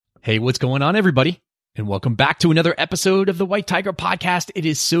Hey, what's going on, everybody? And welcome back to another episode of the White Tiger Podcast. It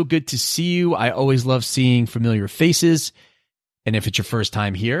is so good to see you. I always love seeing familiar faces. And if it's your first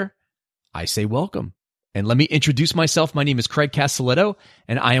time here, I say welcome. And let me introduce myself. My name is Craig Castelletto,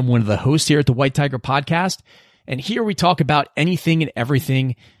 and I am one of the hosts here at the White Tiger Podcast. And here we talk about anything and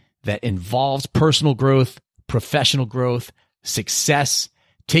everything that involves personal growth, professional growth, success,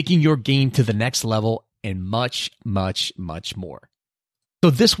 taking your game to the next level, and much, much, much more. So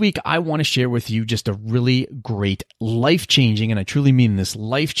this week, I want to share with you just a really great, life-changing, and I truly mean this,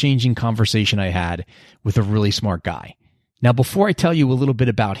 life-changing conversation I had with a really smart guy. Now, before I tell you a little bit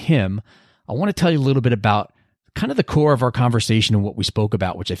about him, I want to tell you a little bit about kind of the core of our conversation and what we spoke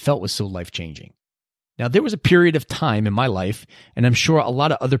about, which I felt was so life-changing. Now, there was a period of time in my life, and I'm sure a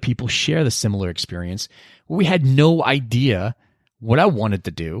lot of other people share the similar experience, where we had no idea what I wanted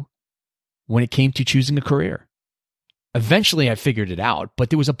to do when it came to choosing a career. Eventually, I figured it out, but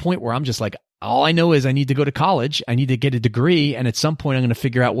there was a point where I'm just like, all I know is I need to go to college, I need to get a degree, and at some point I'm going to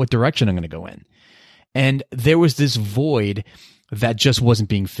figure out what direction I'm going to go in. And there was this void that just wasn't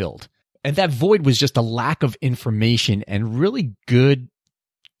being filled. And that void was just a lack of information and really good,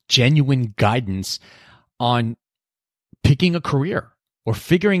 genuine guidance on picking a career or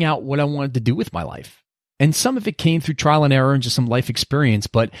figuring out what I wanted to do with my life. And some of it came through trial and error and just some life experience,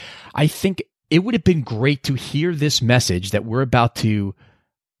 but I think it would have been great to hear this message that we're about to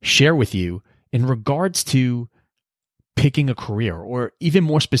share with you in regards to picking a career, or even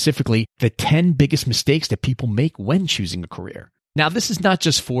more specifically, the 10 biggest mistakes that people make when choosing a career. Now, this is not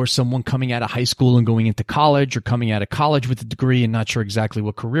just for someone coming out of high school and going into college, or coming out of college with a degree and not sure exactly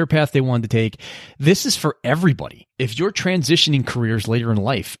what career path they wanted to take. This is for everybody. If you're transitioning careers later in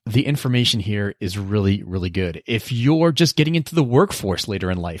life, the information here is really, really good. If you're just getting into the workforce later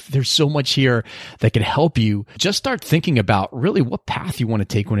in life, there's so much here that can help you just start thinking about really what path you want to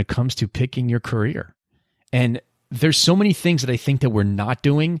take when it comes to picking your career. And there's so many things that I think that we're not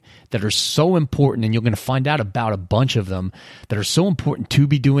doing that are so important, and you're going to find out about a bunch of them that are so important to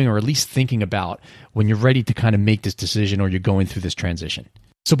be doing, or at least thinking about when you're ready to kind of make this decision or you're going through this transition.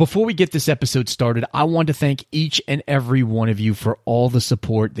 So before we get this episode started, I want to thank each and every one of you for all the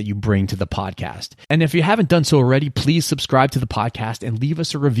support that you bring to the podcast. And if you haven't done so already, please subscribe to the podcast and leave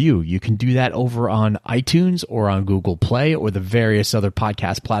us a review. You can do that over on iTunes or on Google Play or the various other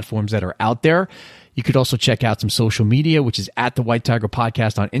podcast platforms that are out there. You could also check out some social media, which is at the White Tiger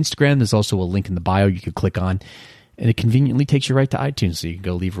Podcast on Instagram. There's also a link in the bio you could click on, and it conveniently takes you right to iTunes, so you can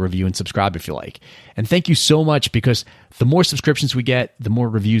go leave a review and subscribe if you like. And thank you so much, because the more subscriptions we get, the more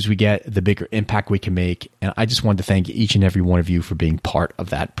reviews we get, the bigger impact we can make. And I just wanted to thank each and every one of you for being part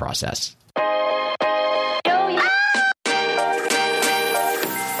of that process.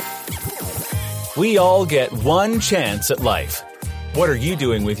 We all get one chance at life. What are you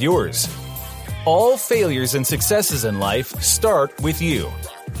doing with yours? All failures and successes in life start with you.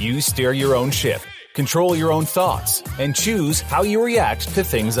 You steer your own ship, control your own thoughts, and choose how you react to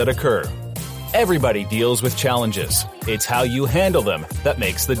things that occur. Everybody deals with challenges. It's how you handle them that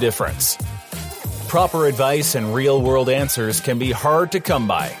makes the difference. Proper advice and real-world answers can be hard to come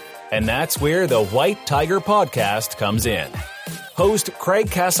by, and that's where the White Tiger Podcast comes in. Host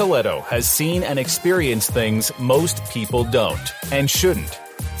Craig Castelletto has seen and experienced things most people don't and shouldn't.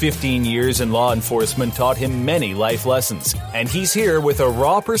 15 years in law enforcement taught him many life lessons, and he's here with a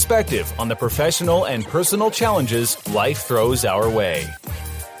raw perspective on the professional and personal challenges life throws our way.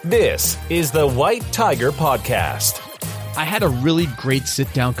 This is the White Tiger Podcast. I had a really great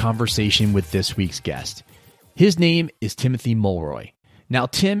sit-down conversation with this week's guest. His name is Timothy Mulroy. Now,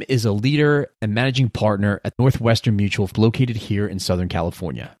 Tim is a leader and managing partner at Northwestern Mutual, located here in Southern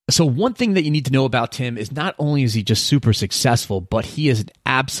California. So one thing that you need to know about Tim is not only is he just super successful, but he is an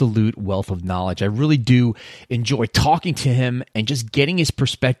absolute wealth of knowledge. I really do enjoy talking to him and just getting his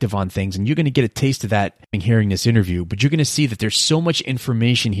perspective on things. And you're going to get a taste of that in hearing this interview, but you're going to see that there's so much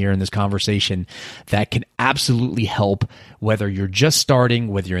information here in this conversation that can absolutely help, whether you're just starting,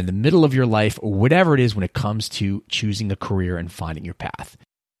 whether you're in the middle of your life, or whatever it is when it comes to choosing a career and finding your path.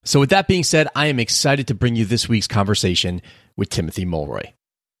 So with that being said, I am excited to bring you this week's conversation with Timothy Mulroy.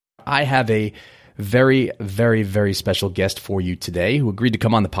 I have a very, very, very special guest for you today who agreed to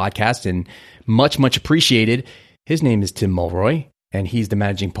come on the podcast, and much, much appreciated. His name is Tim Mulroy, and he's the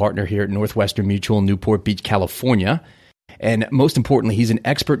managing partner here at Northwestern Mutual in Newport Beach, California. And most importantly, he's an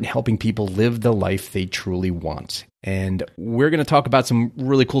expert in helping people live the life they truly want. And we're going to talk about some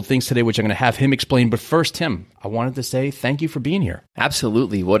really cool things today, which I'm going to have him explain. But first, Tim, I wanted to say thank you for being here.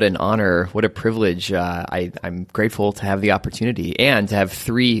 Absolutely. What an honor. What a privilege. I'm grateful to have the opportunity and to have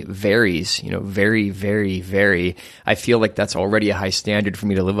three varies, very, very, very. I feel like that's already a high standard for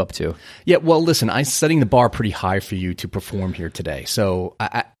me to live up to. Yeah, well, listen, I'm setting the bar pretty high for you to perform here today. So,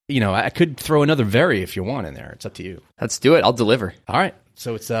 I could throw another very if you want in there. It's up to you. Let's do it. I'll deliver. All right.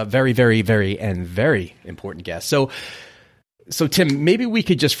 So it's a very, very, very, and very important guest. So Tim, maybe we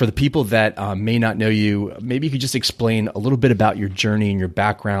could just, for the people that may not know you, maybe you could just explain a little bit about your journey and your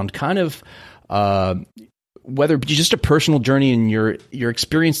background, kind of whether just a personal journey and your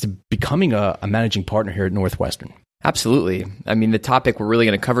experience to becoming a managing partner here at Northwestern. Absolutely. I mean, the topic we're really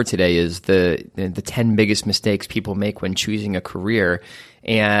going to cover today is the 10 biggest mistakes people make when choosing a career.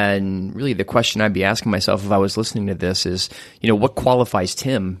 And really the question I'd be asking myself if I was listening to this is, what qualifies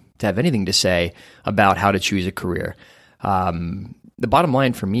Tim to have anything to say about how to choose a career? The bottom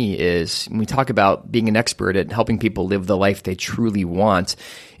line for me is when we talk about being an expert at helping people live the life they truly want,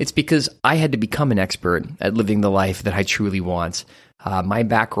 it's because I had to become an expert at living the life that I truly want. My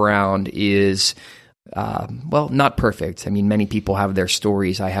background is not perfect. I mean, many people have their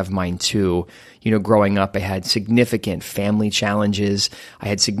stories. I have mine too. Growing up, I had significant family challenges. I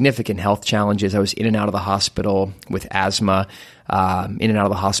had significant health challenges. I was in and out of the hospital with asthma, in and out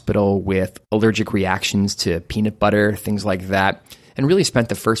of the hospital with allergic reactions to peanut butter, things like that, and really spent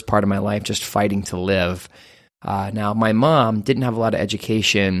the first part of my life just fighting to live. Now, my mom didn't have a lot of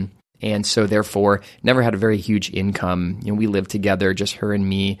education, and so therefore never had a very huge income. We lived together, just her and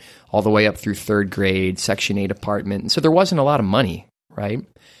me, all the way up through third grade, Section 8 apartment. And so there wasn't a lot of money, right?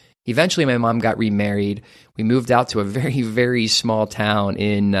 Eventually, my mom got remarried. We moved out to a very, very small town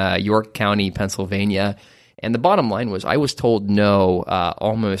in York County, Pennsylvania. And the bottom line was I was told no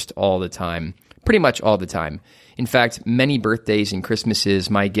almost all the time, pretty much all the time. In fact, many birthdays and Christmases,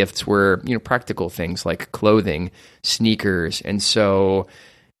 my gifts were, practical things like clothing, sneakers. And so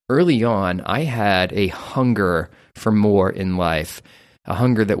early on, I had a hunger for more in life, a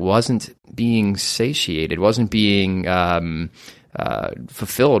hunger that wasn't being satiated, wasn't being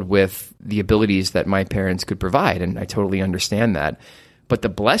fulfilled with the abilities that my parents could provide. And I totally understand that. But the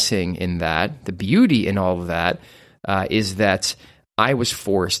blessing in that, the beauty in all of that, is that I was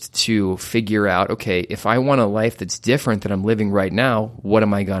forced to figure out, okay, if I want a life that's different than I'm living right now, what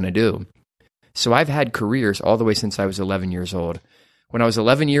am I going to do? So I've had careers all the way since I was 11 years old. When I was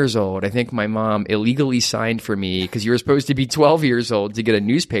 11 years old, I think my mom illegally signed for me because you were supposed to be 12 years old to get a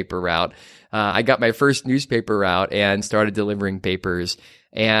newspaper route. I got my first newspaper route and started delivering papers.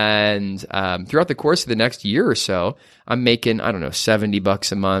 And throughout the course of the next year or so, I'm making,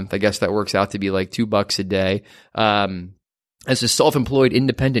 $70 a month. I guess that works out to be like $2 a day. As a self-employed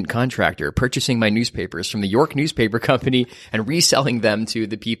independent contractor, purchasing my newspapers from the York Newspaper Company and reselling them to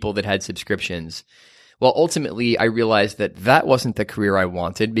the people that had subscriptions. Well, ultimately, I realized that wasn't the career I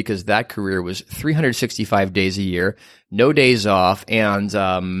wanted because that career was 365 days a year, no days off,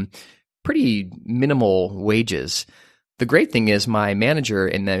 and pretty minimal wages. The great thing is my manager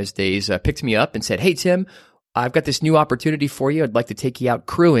in those days picked me up and said, "Hey, Tim, I've got this new opportunity for you. I'd like to take you out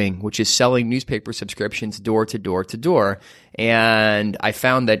crewing, which is selling newspaper subscriptions door to door to door." And I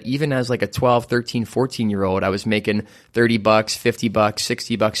found that even as like a 12, 13, 14-year-old, I was making $30, $50,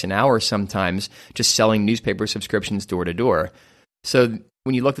 $60 an hour sometimes just selling newspaper subscriptions door to door. So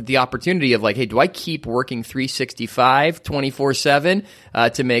when you looked at the opportunity of like, hey, do I keep working 365, 24/7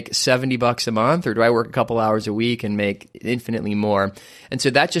 to make $70 a month, or do I work a couple hours a week and make infinitely more? And so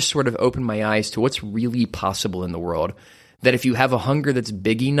that just sort of opened my eyes to what's really possible in the world. That if you have a hunger that's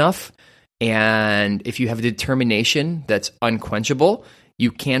big enough, and if you have a determination that's unquenchable,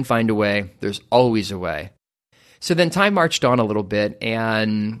 you can find a way. There's always a way. So then time marched on a little bit,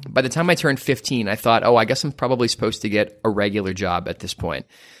 and by the time I turned 15, I thought, I guess I'm probably supposed to get a regular job at this point.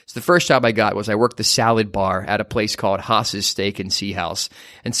 So the first job I got was I worked the salad bar at a place called Haas's Steak and Sea House.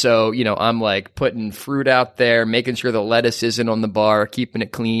 And so, I'm like putting fruit out there, making sure the lettuce isn't on the bar, keeping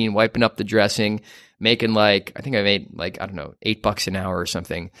it clean, wiping up the dressing, making I think I made $8 an hour or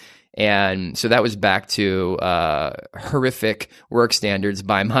something. And so that was back to horrific work standards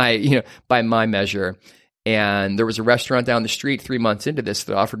by my measure. And there was a restaurant down the street 3 months into this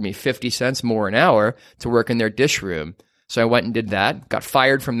that offered me 50 cents more an hour to work in their dish room. So I went and did that, got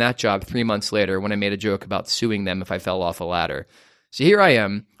fired from that job 3 months later when I made a joke about suing them if I fell off a ladder. So here I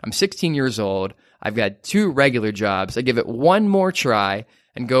am. I'm 16 years old. I've got 2 regular jobs. I give it one more try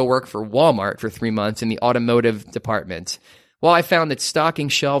and go work for Walmart for 3 months in the automotive department. Well, I found that stocking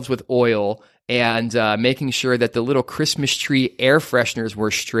shelves with oil and making sure that the little Christmas tree air fresheners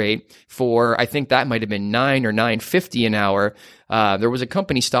were straight for, I think that might have been $9 or $9.50 an hour. There was a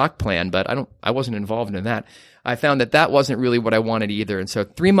company stock plan, but I wasn't involved in that. I found that wasn't really what I wanted either. And so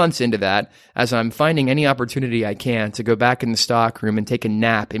 3 months into that, as I'm finding any opportunity I can to go back in the stock room and take a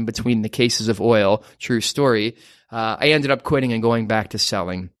nap in between the cases of oil, true story, I ended up quitting and going back to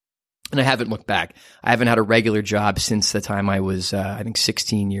selling. And I haven't looked back. I haven't had a regular job since the time I was, I think,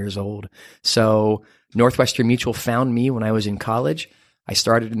 16 years old. So Northwestern Mutual found me when I was in college. I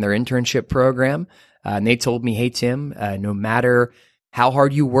started in their internship program, and they told me, hey, Tim, no matter how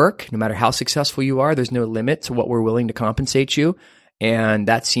hard you work, no matter how successful you are, there's no limit to what we're willing to compensate you. And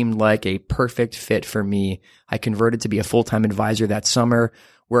that seemed like a perfect fit for me. I converted to be a full-time advisor that summer,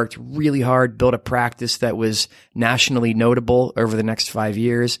 worked really hard, built a practice that was nationally notable over the next 5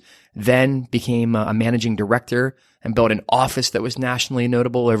 years, then became a managing director and built an office that was nationally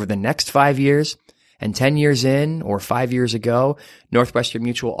notable over the next 5 years. And 10 years in, or 5 years ago, Northwestern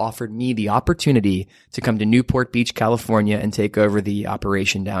Mutual offered me the opportunity to come to Newport Beach, California, and take over the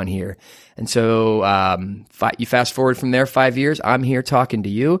operation down here. And so you fast forward from there 5 years, I'm here talking to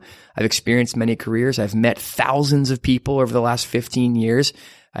you. I've experienced many careers. I've met thousands of people over the last 15 years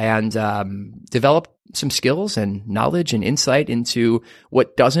and developed some skills and knowledge and insight into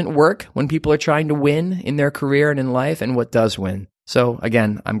what doesn't work when people are trying to win in their career and in life, and what does win. So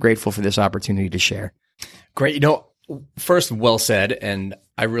again, I'm grateful for this opportunity to share. Great. First, well said. And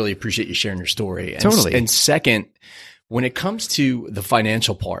I really appreciate you sharing your story. And, Totally. And second, when it comes to the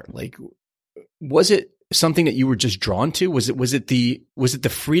financial part, like, was it something that you were just drawn to? Was it the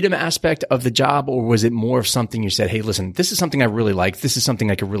freedom aspect of the job, or was it more of something you said, hey, listen, this is something I really like. This is something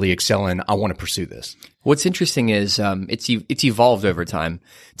I could really excel in. I want to pursue this. What's interesting is it's evolved over time.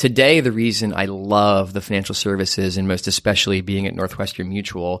 Today, the reason I love the financial services, and most especially being at Northwestern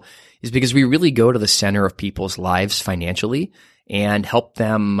Mutual, is because we really go to the center of people's lives financially and help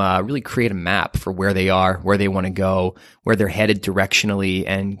them really create a map for where they are, where they want to go, where they're headed directionally,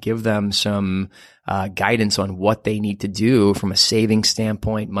 and give them some guidance on what they need to do from a saving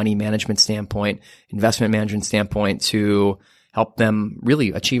standpoint, money management standpoint, investment management standpoint, to help them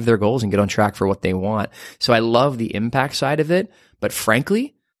really achieve their goals and get on track for what they want. So I love the impact side of it. But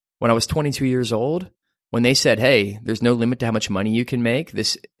frankly, when I was 22 years old, when they said, hey, there's no limit to how much money you can make,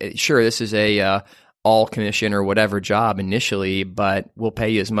 this is a all commission or whatever job initially, but we'll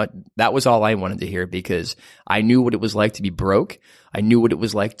pay you as much. That was all I wanted to hear, because I knew what it was like to be broke. I knew what it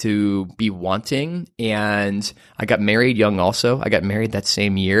was like to be wanting. And I got married young also. I got married that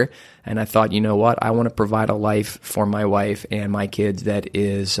same year. And I thought, you know what? I want to provide a life for my wife and my kids that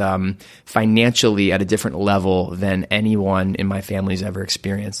is financially at a different level than anyone in my family's ever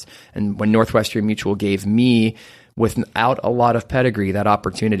experienced. And when Northwestern Mutual gave me, without a lot of pedigree, that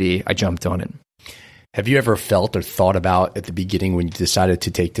opportunity, I jumped on it. Have you ever felt or thought about at the beginning, when you decided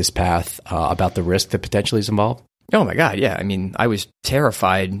to take this path, about the risk that potentially is involved? Oh my God. Yeah. I mean, I was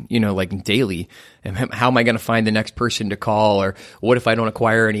terrified, like daily. And how am I going to find the next person to call? Or what if I don't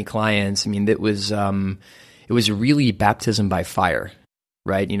acquire any clients? I mean, it was really baptism by fire,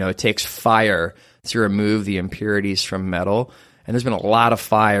 right? It takes fire to remove the impurities from metal. And there's been a lot of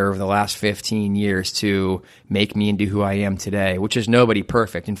fire over the last 15 years to make me into who I am today, which is nobody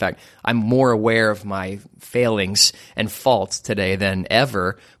perfect. In fact, I'm more aware of my failings and faults today than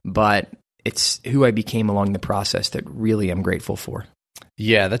ever, but it's who I became along the process that really I'm grateful for.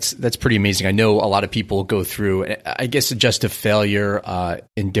 Yeah, that's pretty amazing. I know a lot of people go through, I guess, just a failure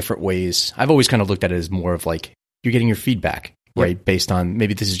in different ways. I've always kind of looked at it as more of like, you're getting your feedback, right? Yep. Based on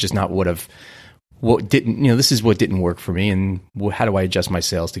maybe this is just not this is what didn't work for me, and how do I adjust my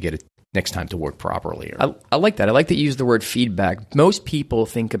sales to get it next time to work properly? I like that. I like that you use the word feedback. Most people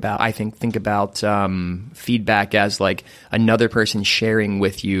think about feedback as like another person sharing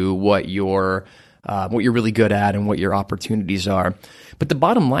with you what you're really good at and what your opportunities are. But the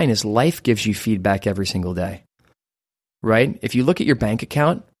bottom line is, life gives you feedback every single day, right? If you look at your bank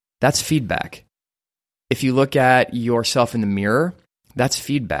account, that's feedback. If you look at yourself in the mirror, that's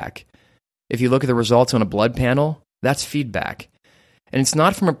feedback. If you look at the results on a blood panel, that's feedback. And it's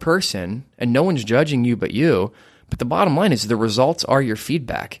not from a person, and no one's judging you but you. But the bottom line is, the results are your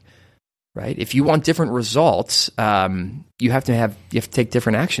feedback, right? If you want different results, you have to take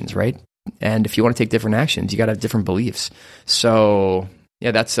different actions, right? And if you want to take different actions, you got to have different beliefs. So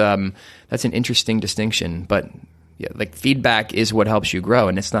yeah, that's an interesting distinction. But yeah, like, feedback is what helps you grow,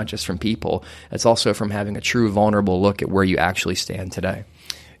 and it's not just from people. It's also from having a true vulnerable look at where you actually stand today.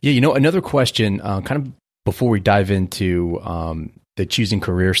 Yeah, another question, kind of before we dive into the choosing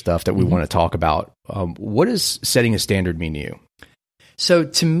career stuff that we want to talk about, what does setting a standard mean to you? So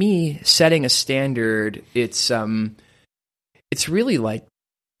to me, setting a standard, it's really like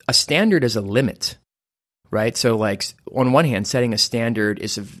a standard is a limit, right? So like on one hand, setting a standard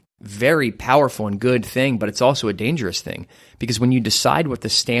is a very powerful and good thing, but it's also a dangerous thing because when you decide what the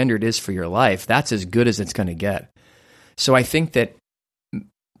standard is for your life, that's as good as it's going to get. So I think that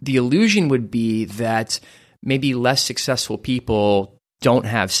the illusion would be that maybe less successful people don't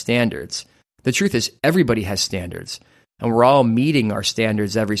have standards. The truth is everybody has standards. And we're all meeting our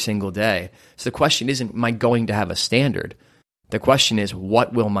standards every single day. So the question isn't, am I going to have a standard? The question is,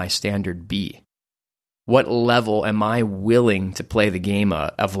 what will my standard be? What level am I willing to play the game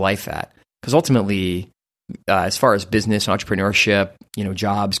of life at? Because ultimately, as far as business, entrepreneurship,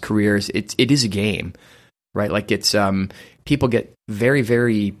 jobs, careers, it is a game, right? Like it's people get very,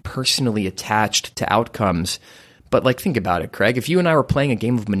 very personally attached to outcomes. But like, think about it, Craig. If you and I were playing a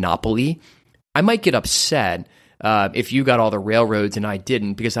game of Monopoly, I might get upset if you got all the railroads and I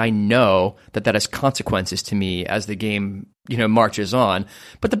didn't, because I know that has consequences to me as the game, marches on.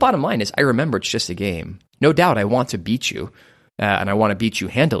 But the bottom line is I remember it's just a game. No doubt I want to beat you and I want to beat you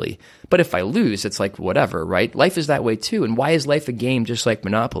handily. But if I lose, it's like whatever, right? Life is that way too. And why is life a game just like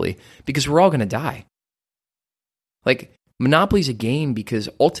Monopoly? Because we're all going to die. Like Monopoly's a game because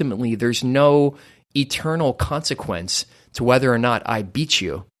ultimately there's no eternal consequence to whether or not I beat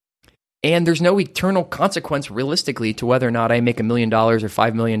you. And there's no eternal consequence realistically to whether or not I make $1 million or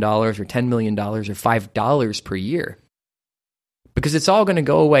 $5 million or $10 million or $5 per year. Because it's all going to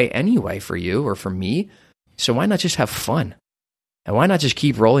go away anyway for you or for me. So why not just have fun? And why not just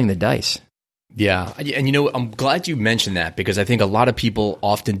keep rolling the dice? Yeah. And I'm glad you mentioned that because I think a lot of people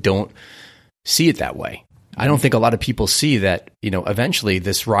often don't see it that way. I don't think a lot of people see that, eventually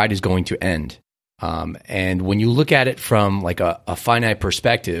this ride is going to end. And when you look at it from like a finite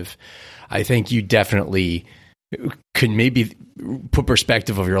perspective, I think you definitely could maybe put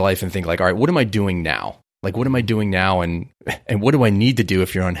perspective of your life and think like, all right, what am I doing now? Like, what am I doing now? And what do I need to do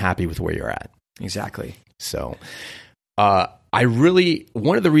if you're unhappy with where you're at? Exactly. So, one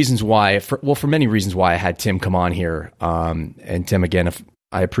of the reasons why, for many reasons why I had Tim come on here, and Tim, again, if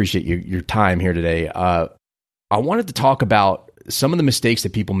I appreciate your time here today. I wanted to talk about some of the mistakes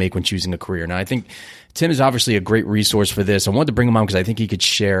that people make when choosing a career. Now, I think Tim is obviously a great resource for this. I wanted to bring him on because I think he could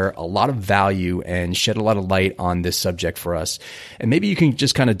share a lot of value and shed a lot of light on this subject for us. And maybe you can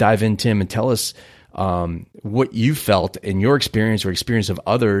just kind of dive in, Tim, and tell us what you felt in your experience or experience of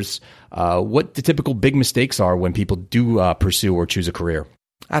others, what the typical big mistakes are when people do pursue or choose a career.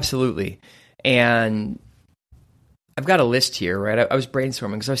 Absolutely. And I've got a list here, right? I was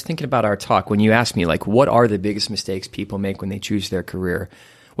brainstorming because I was thinking about our talk when you asked me, like, what are the biggest mistakes people make when they choose their career?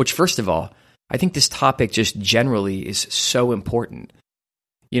 Which, first of all, I think this topic just generally is so important.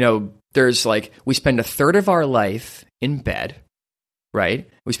 There's like, we spend a third of our life in bed, right?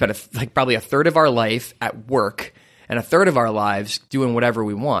 We spend probably a third of our life at work and a third of our lives doing whatever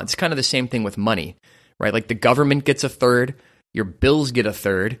we want. It's kind of the same thing with money, right? Like the government gets a third, your bills get a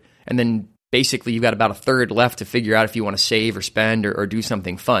third, and then basically you've got about a third left to figure out if you want to save or spend or do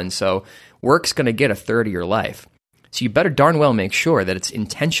something fun. So work's going to get a third of your life. So you better darn well make sure that it's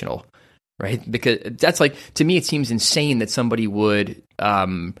intentional, right? Because that's like, to me, it seems insane that somebody would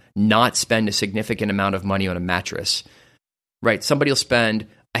not spend a significant amount of money on a mattress, right? Somebody will spend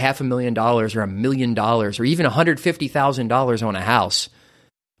 $500,000 or $1 million or even $150,000 on a house,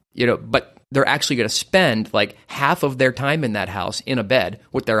 but they're actually going to spend like half of their time in that house in a bed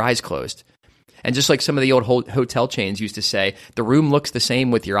with their eyes closed. And just like some of the old hotel chains used to say, the room looks the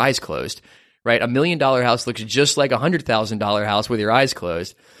same with your eyes closed, right? $1 million house looks just like $100,000 house with your eyes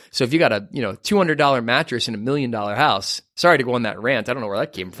closed. So if you got a $200 mattress in $1 million house, sorry to go on that rant, I don't know where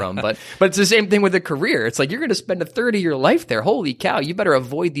that came from, but it's the same thing with a career. It's like you're going to spend a third of your life there. Holy cow! You better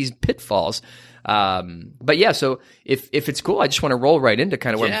avoid these pitfalls. But yeah, so if it's cool, I just want to roll right into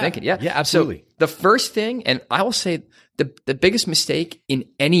kind of what I'm thinking. Yeah, absolutely. So the first thing, and I will say the biggest mistake in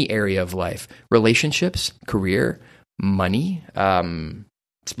any area of life, relationships, career, money,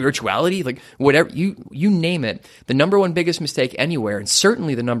 spirituality, like whatever, you name it, the number one biggest mistake anywhere, and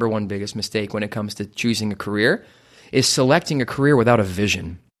certainly the number one biggest mistake when it comes to choosing a career, is selecting a career without a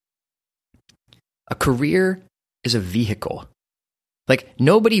vision. A career is a vehicle. Like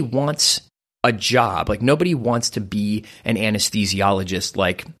nobody wants a job. Like nobody wants to be an anesthesiologist,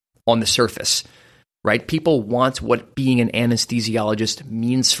 like on the surface, right? People want what being an anesthesiologist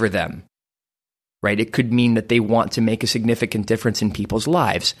means for them, right? It could mean that they want to make a significant difference in people's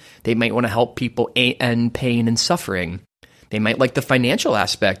lives. They might want to help people end pain and suffering. They might like the financial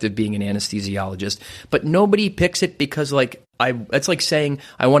aspect of being an anesthesiologist, but nobody picks it because it's like saying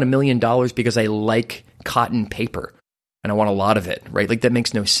I want $1 million because I like cotton paper. and I want a lot of it, right? Like that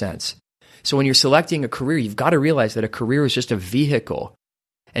makes no sense. So when you're selecting a career, you've got to realize that a career is just a vehicle.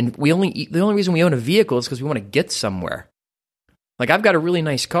 And the only reason we own a vehicle is because we want to get somewhere. Like I've got a really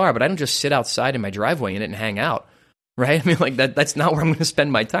nice car, but I don't just sit outside in my driveway in it and hang out, right? I mean, like that's not where I'm going to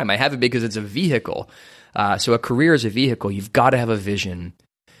spend my time. I have it because it's a vehicle. So a career is a vehicle. You've got to have a vision.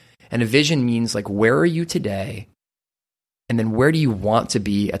 And a vision means like, where are you today? And then where do you want to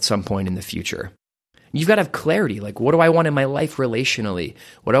be at some point in the future? You've got to have clarity. Like, what do I want in my life relationally?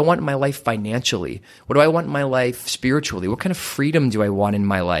 What do I want in my life financially? What do I want in my life spiritually? What kind of freedom do I want in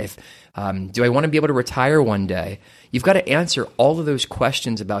my life? Do I want to be able to retire one day? You've got to answer all of those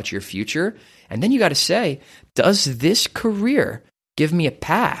questions about your future. And then you got to say, does this career give me a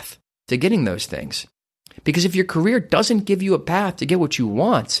path to getting those things? Because if your career doesn't give you a path to get what you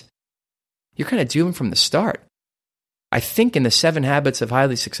want, you're kind of doomed from the start. I think in the 7 habits of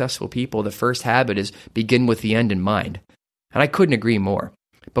highly successful people, the first habit is begin with the end in mind. And I couldn't agree more.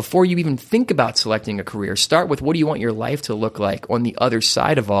 Before you even think about selecting a career, start with what do you want your life to look like on the other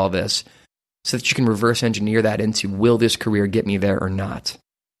side of all this so that you can reverse engineer that into, will this career get me there or not?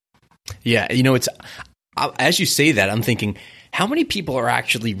 Yeah, it's as you say that, I'm thinking, how many people are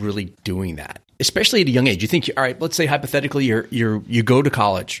actually really doing that? Especially at a young age. You think, all right, let's say hypothetically you go to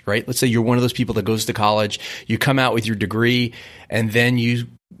college, right? Let's say you're one of those people that goes to college, you come out with your degree, and then you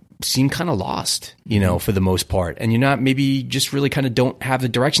seem kind of lost, for the most part. And you're not, maybe just really kind of don't have the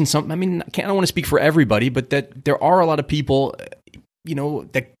direction. I don't want to speak for everybody, but that there are a lot of people,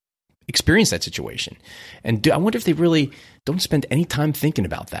 that experience that situation. And I wonder if they really don't spend any time thinking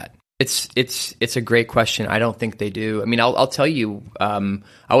about that. It's a great question. I don't think they do. I mean, I'll tell you,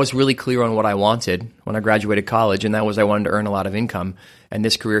 I was really clear on what I wanted when I graduated college, and that was I wanted to earn a lot of income. And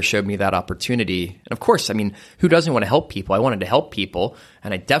this career showed me that opportunity. And of course, I mean, who doesn't want to help people? I wanted to help people,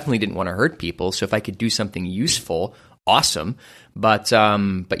 and I definitely didn't want to hurt people. So if I could do something useful, awesome. But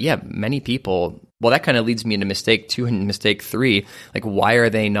yeah, many people. Well, that kind of leads me into mistake 2 and mistake 3. Like, why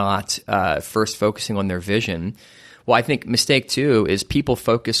are they not first focusing on their vision? Well, I think mistake 2 is people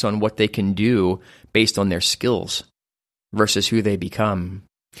focus on what they can do based on their skills versus who they become.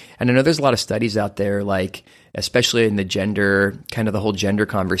 And I know there's a lot of studies out there, like especially in the gender, kind of the whole gender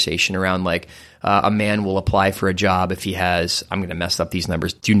conversation around like a man will apply for a job if he has, I'm going to mess up these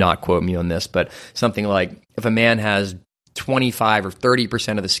numbers, do not quote me on this, but something like if a man has 25 or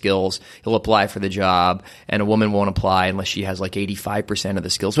 30% of the skills, he'll apply for the job, and a woman won't apply unless she has like 85% of the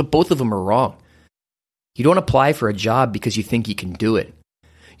skills. But both of them are wrong. You don't apply for a job because you think you can do it.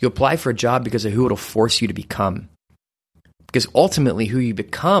 You apply for a job because of who it'll force you to become. Because ultimately, who you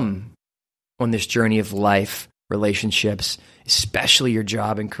become on this journey of life, relationships, especially your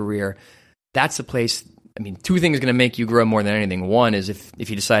job and career, that's the place. I mean, 2 things are going to make you grow more than anything. One is if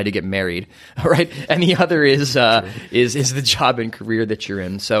you decide to get married, right? And the other is the job and career that you're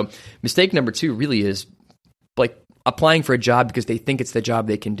in. So mistake number 2 really is like applying for a job because they think it's the job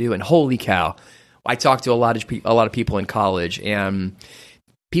they can do. And holy cow, I talked to a lot of people in college, and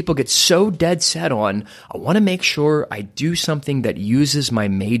people get so dead set on, I want to make sure I do something that uses my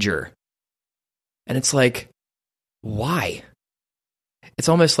major. And it's like, why? It's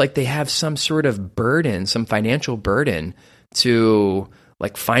almost like they have some sort of burden, some financial burden to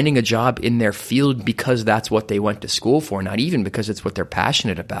like finding a job in their field because that's what they went to school for, not even because it's what they're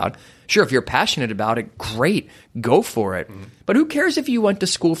passionate about. Sure, if you're passionate about it, great, go for it. Mm-hmm. But who cares if you went to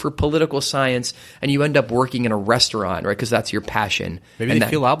school for political science and you end up working in a restaurant, right? Because that's your passion. Maybe they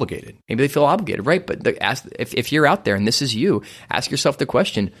feel obligated. Maybe they feel obligated, right? But if you're out there and this is you, ask yourself the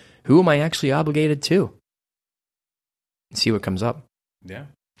question, who am I actually obligated to? And see what comes up. Yeah.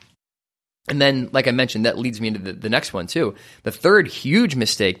 And then, like I mentioned, that leads me into the next one too. The third huge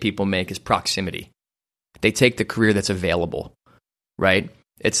mistake people make is proximity. They take the career that's available, right?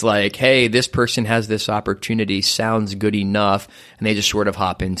 It's like, hey, this person has this opportunity, sounds good enough, and they just sort of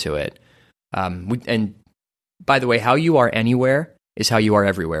hop into it. And by the way, how you are anywhere is how you are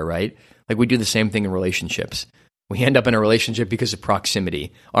everywhere, right? Like we do the same thing in relationships. We end up in a relationship because of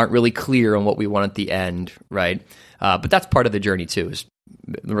proximity, aren't really clear on what we want at the end, right? But that's part of the journey too, is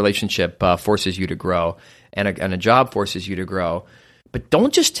the relationship forces you to grow, and a job forces you to grow. But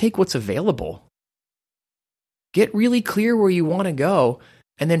don't just take what's available. Get really clear where you want to go,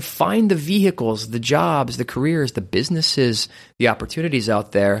 and then find the vehicles, the jobs, the careers, the businesses, the opportunities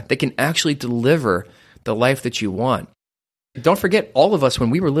out there that can actually deliver the life that you want. Don't forget, all of us, when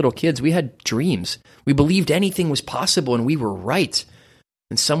we were little kids, we had dreams. We believed anything was possible, and we were right.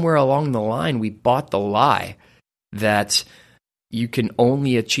 And somewhere along the line, we bought the lie that you can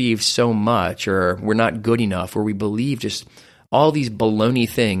only achieve so much, or we're not good enough, or we believe just all these baloney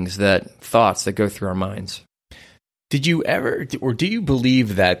thoughts that go through our minds. Did you ever, or do you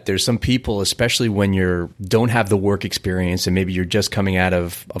believe that there's some people, especially when you don't have the work experience and maybe you're just coming out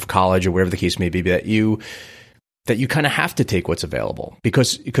of college or whatever the case may be, that you kind of have to take what's available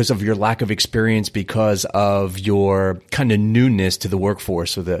because of your lack of experience, because of your kind of newness to the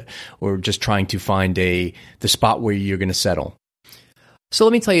workforce, or just trying to find the spot where you're going to settle? So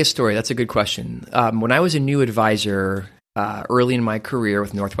let me tell you a story. That's a good question. When I was a new advisor early in my career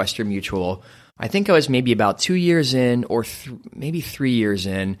with Northwestern Mutual, I think I was maybe about 2 years in, or maybe 3 years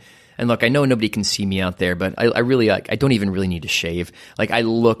in. And look, I know nobody can see me out there, but I really I don't even really need to shave. Like, I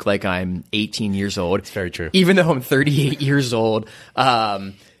look like I'm 18 years old. It's very true. Even though I'm 38 years old.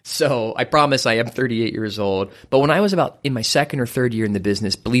 So I promise I am 38 years old. But when I was about in my second or third year in the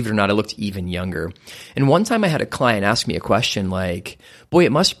business, believe it or not, I looked even younger. And one time I had a client ask me a question like, boy,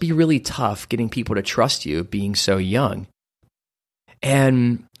 it must be really tough getting people to trust you being so young.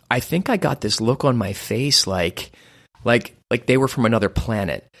 And I think I got this look on my face like they were from another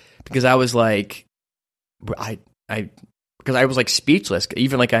planet, because I was like, because I was like speechless,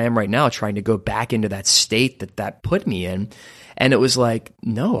 even like I am right now, trying to go back into that state that put me in. And it was like,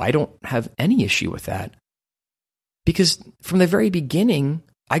 no, I don't have any issue with that. Because from the very beginning,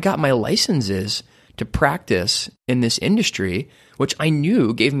 I got my licenses to practice in this industry, which I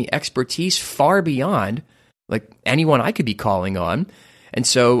knew gave me expertise far beyond like anyone I could be calling on. And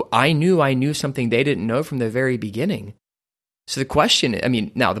so I knew something they didn't know from the very beginning. So the question,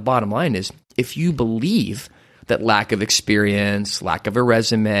 now the bottom line is, if you believe that lack of experience, lack of a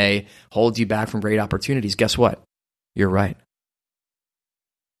resume holds you back from great opportunities, guess what? You're right.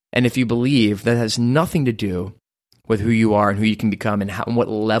 And if you believe that has nothing to do with who you are and who you can become and what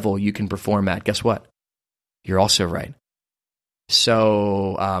level you can perform at, guess what? You're also right.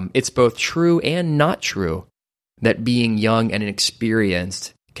 So it's both true and not true that being young and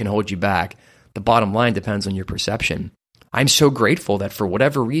inexperienced can hold you back. The bottom line depends on your perception. I'm so grateful that for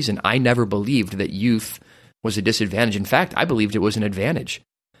whatever reason, I never believed that youth was a disadvantage. In fact, I believed it was an advantage.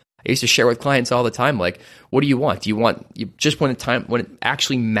 I used to share with clients all the time, like, what do you want? Do you just when it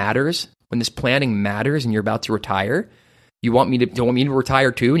actually matters, when this planning matters and you're about to retire, don't want me to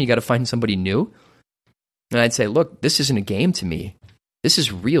retire too and you got to find somebody new? And I'd say, look, this isn't a game to me. This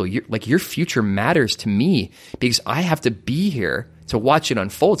is real. Your future matters to me because I have to be here to watch it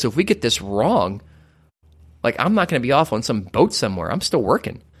unfold. So if we get this wrong, like, I'm not going to be off on some boat somewhere. I'm still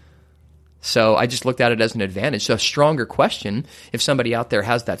working. So I just looked at it as an advantage. So a stronger question, if somebody out there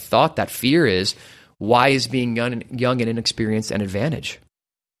has that thought, that fear, is, why is being young and inexperienced an advantage?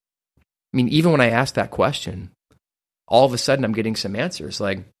 I mean, even when I ask that question, all of a sudden I'm getting some answers.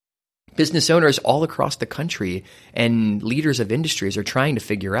 Like, business owners all across the country and leaders of industries are trying to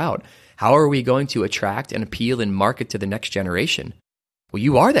figure out, how are we going to attract and appeal and market to the next generation? Well,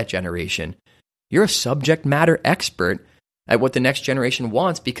 you are that generation. You're a subject matter expert at what the next generation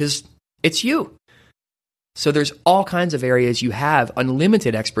wants because it's you. So there's all kinds of areas you have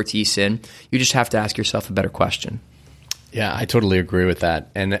unlimited expertise in. You just have to ask yourself a better question. Yeah, I totally agree with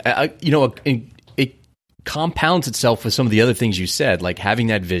that. And, it compounds itself with some of the other things you said, like having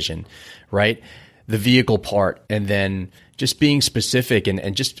that vision, right? The vehicle part, and then just being specific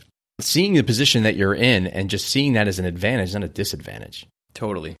and just seeing the position that you're in and just seeing that as an advantage, not a disadvantage.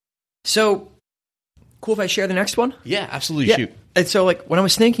 Totally. So, cool if I share the next one? Yeah, absolutely. Yeah. Shoot. And so, like, when I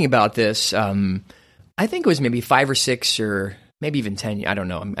was thinking about this, I think it was maybe 5 or 6 or maybe even 10. I don't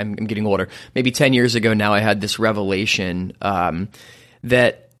know. I'm getting older. Maybe 10 years ago now, I had this revelation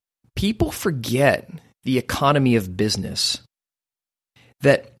that people forget the economy of business.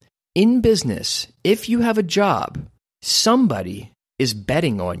 That in business, if you have a job, somebody is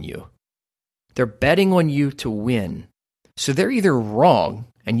betting on you. They're betting on you to win. So they're either wrong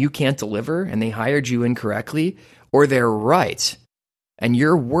and you can't deliver and they hired you incorrectly, or they're right and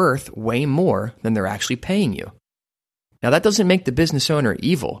you're worth way more than they're actually paying you. Now, that doesn't make the business owner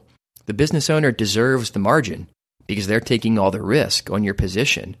evil. The business owner deserves the margin because they're taking all the risk on your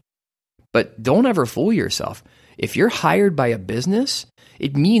position. But don't ever fool yourself. If you're hired by a business,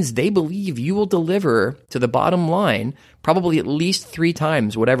 it means they believe you will deliver to the bottom line probably at least 3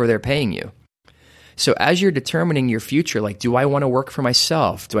 times whatever they're paying you. So as you're determining your future, like, do I want to work for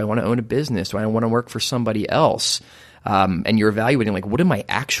myself? Do I want to own a business? Do I want to work for somebody else? And you're evaluating, like, what am I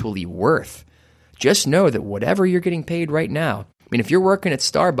actually worth? Just know that whatever you're getting paid right now, I mean, if you're working at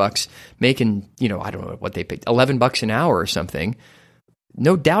Starbucks making, I don't know what they pay, $11 an hour or something,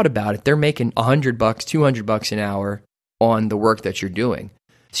 no doubt about it, they're making $100, $200 an hour on the work that you're doing.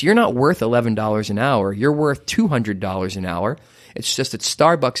 So you're not worth $11 an hour. You're worth $200 an hour. It's just that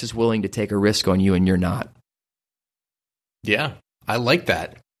Starbucks is willing to take a risk on you and you're not. Yeah, I like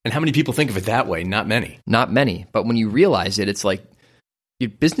that. And how many people think of it that way? Not many. Not many. But when you realize it, it's like your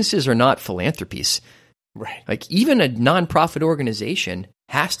businesses are not philanthropies. Right. Like even a nonprofit organization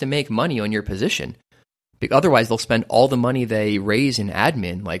has to make money on your position. Otherwise, they'll spend all the money they raise in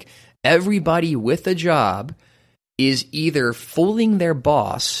admin. Like everybody with a job is either fooling their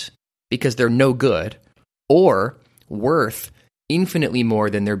boss because they're no good or worth infinitely more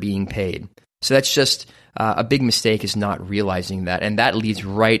than they're being paid. So that's just a big mistake, is not realizing that. And that leads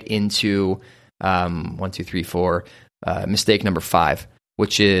right into mistake number 5,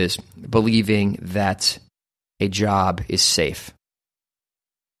 which is believing that a job is safe.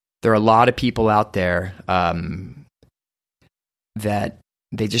 There are a lot of people out there that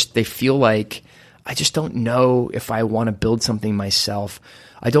they feel like, I just don't know if I want to build something myself.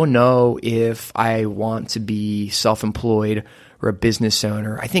 I don't know if I want to be self-employed or a business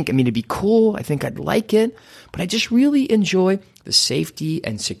owner. It'd be cool. I think I'd like it, but I just really enjoy the safety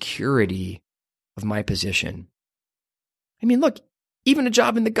and security of my position. Look, even a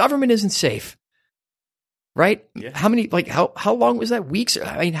job in the government isn't safe. Right? Yeah. How long was that? Weeks?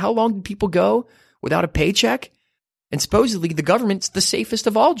 How long did people go without a paycheck? And supposedly the government's the safest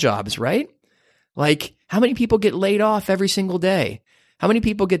of all jobs, right? Like, how many people get laid off every single day? How many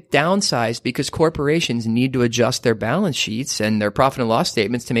people get downsized because corporations need to adjust their balance sheets and their profit and loss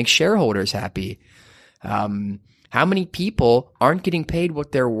statements to make shareholders happy? How many people aren't getting paid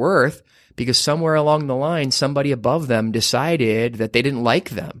what they're worth because somewhere along the line, somebody above them decided that they didn't like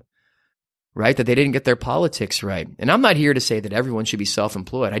them? Right? That they didn't get their politics right. And I'm not here to say that everyone should be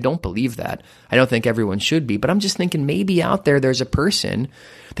self-employed. I don't believe that. I don't think everyone should be. But I'm just thinking maybe out there's a person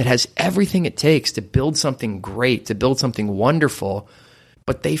that has everything it takes to build something great, to build something wonderful,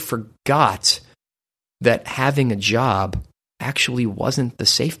 but they forgot that having a job actually wasn't the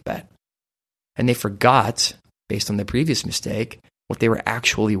safe bet. And they forgot, based on the previous mistake, what they were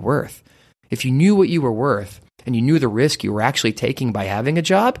actually worth. If you knew what you were worth and you knew the risk you were actually taking by having a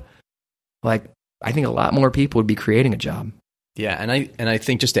job, I think a lot more people would be creating a job. Yeah, and I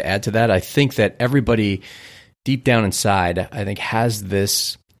think, just to add to that, I think that everybody deep down inside, I think, has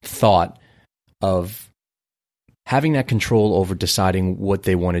this thought of having that control over deciding what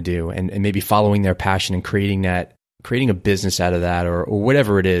they want to do, and maybe following their passion and creating a business out of that, or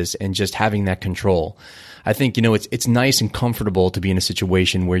whatever it is, and just having that control. I think, it's nice and comfortable to be in a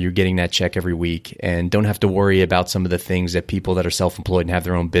situation where you're getting that check every week and don't have to worry about some of the things that people that are self-employed and have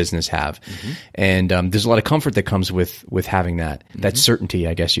their own business have. Mm-hmm. And there's a lot of comfort that comes with having that certainty,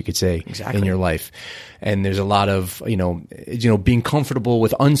 I guess you could say, in your life. And there's a lot of, being comfortable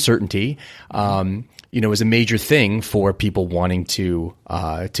with uncertainty, is a major thing for people wanting to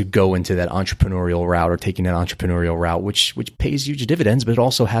go into that entrepreneurial route, or taking that entrepreneurial route, which pays huge dividends, but it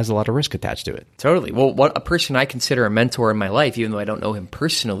also has a lot of risk attached to it. Totally. Well, a person I consider a mentor in my life, even though I don't know him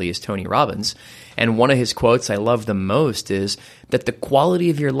personally, is Tony Robbins. And one of his quotes I love the most is that the quality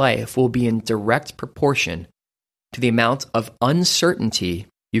of your life will be in direct proportion to the amount of uncertainty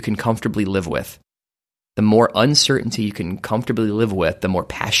you can comfortably live with. The more uncertainty you can comfortably live with, the more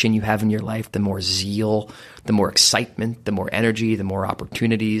passion you have in your life, the more zeal, the more excitement, the more energy, the more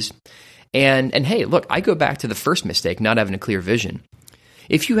opportunities. And hey, look, I go back to the first mistake, not having a clear vision.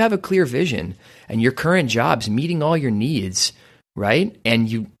 If you have a clear vision and your current job's meeting all your needs, right? And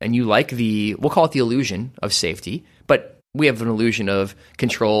you like we'll call it the illusion of safety, but we have an illusion of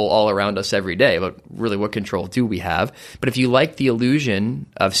control all around us every day, but really, what control do we have? But if you like the illusion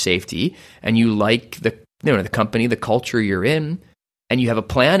of safety and you like the company, the culture you're in, and you have a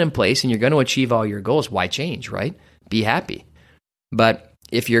plan in place and you're going to achieve all your goals, why change, right? Be happy. But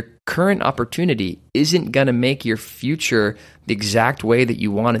if your current opportunity isn't going to make your future the exact way that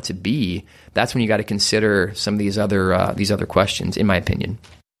you want it to be, that's when you got to consider some of these other questions, in my opinion.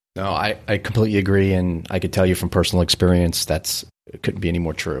 No, I completely agree, and I could tell you from personal experience it couldn't be any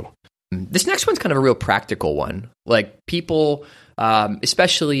more true. This next one's kind of a real practical one. Like people,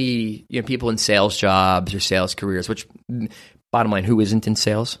 especially people in sales jobs or sales careers, which, bottom line, who isn't in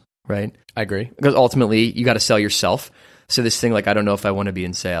sales, right? I agree. Because ultimately, you got to sell yourself. So this thing, I don't know if I want to be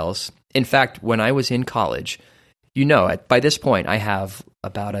in sales. In fact, when I was in college, by this point, I have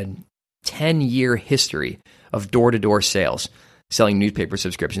about a 10-year history of door-to-door sales, selling newspaper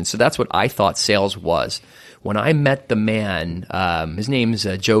subscriptions. So that's what I thought sales was. When I met the man, his name's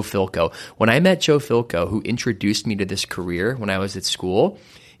Joe Filco. When I met Joe Filco, who introduced me to this career when I was at school,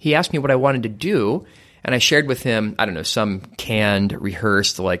 he asked me what I wanted to do. And I shared with him, some canned,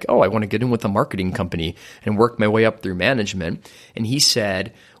 rehearsed, I want to get in with a marketing company and work my way up through management. And he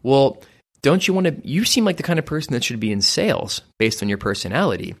said, well, don't you want to, you seem like the kind of person that should be in sales based on your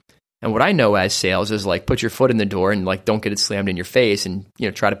personality. And what I know as sales is like put your foot in the door and like don't get it slammed in your face and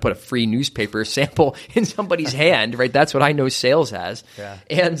try to put a free newspaper sample in somebody's hand, right? That's what I know sales as. Yeah.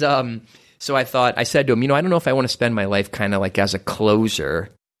 And so I said to him, I don't know if I want to spend my life kind of like as a closer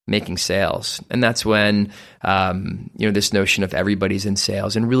making sales. And that's when this notion of everybody's in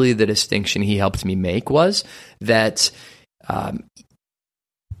sales, and really the distinction he helped me make was that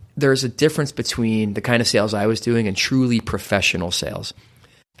there's a difference between the kind of sales I was doing and truly professional sales.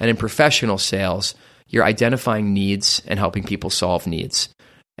 And in professional sales, you're identifying needs and helping people solve needs,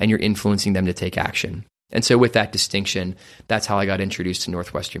 and you're influencing them to take action. And so with that distinction, that's how I got introduced to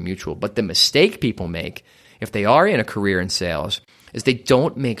Northwestern Mutual. But the mistake people make, if they are in a career in sales, is they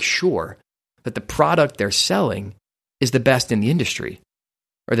don't make sure that the product they're selling is the best in the industry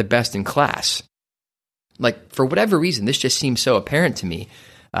or the best in class. Like, for whatever reason, this just seems so apparent to me.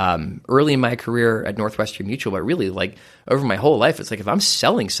 Early in my career at Northwestern Mutual, but really like over my whole life, it's like if I'm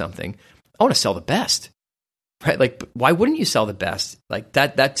selling something, I want to sell the best, right? Like, why wouldn't you sell the best? Like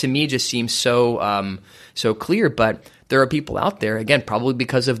that to me just seems so clear. But there are people out there, again, probably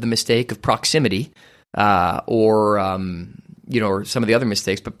because of the mistake of proximity, or some of the other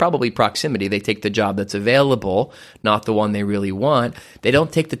mistakes, but probably proximity. They take the job that's available, not the one they really want. They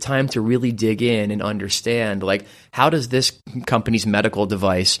don't take the time to really dig in and understand, like, how does this company's medical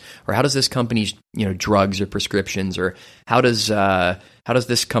device, or how does this company's drugs or prescriptions, or how does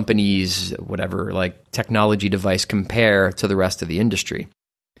this company's whatever, like, technology device compare to the rest of the industry?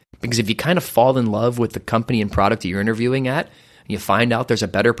 Because if you kind of fall in love with the company and product that you're interviewing at, and you find out there's a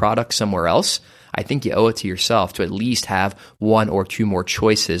better product somewhere else, I think you owe it to yourself to at least have one or two more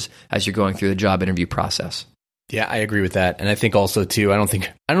choices as you're going through the job interview process. Yeah, I agree with that. And I think also too, I don't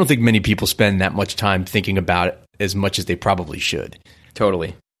think many people spend that much time thinking about it as much as they probably should.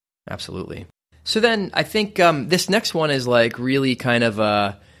 Totally. Absolutely. So then I think this next one is like really kind of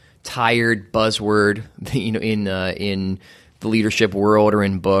a tired buzzword, in the leadership world or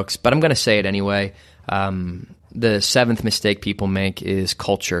in books, but I'm going to say it anyway. The seventh mistake people make is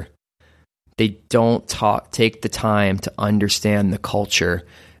culture. They don't take the time to understand the culture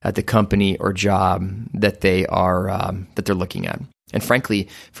at the company or job that they're looking at. And frankly,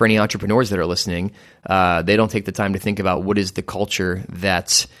 for any entrepreneurs that are listening, they don't take the time to think about what is the culture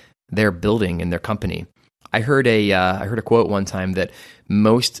that they're building in their company. I heard a quote one time that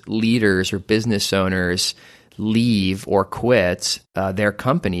most leaders or business owners leave or quit their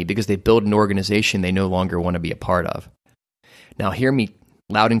company because they build an organization they no longer want to be a part of. Now, hear me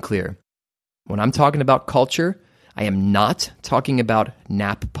loud and clear. When I'm talking about culture, I am not talking about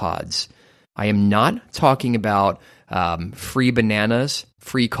nap pods. I am not talking about free bananas,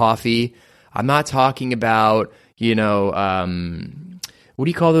 free coffee. I'm not talking about, what do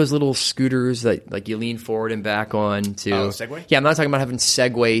you call those little scooters that like you lean forward and back on to? Oh, Segway? Yeah, I'm not talking about having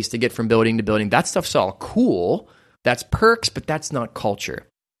Segways to get from building to building. That stuff's all cool. That's perks, but that's not culture.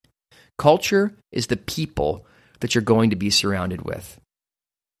 Culture is the people that you're going to be surrounded with.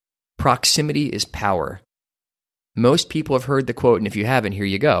 Proximity is power. Most people have heard the quote, and if you haven't, here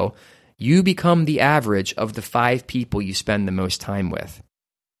you go. You become the average of the 5 people you spend the most time with.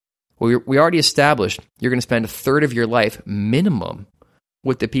 Well, we already established you're going to spend a third of your life minimum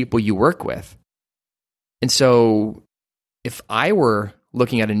with the people you work with. And so if I were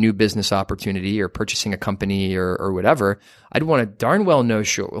looking at a new business opportunity or purchasing a company or whatever, I'd want to darn well know,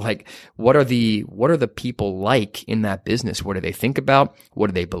 like, what are the people like in that business? What do they think about? What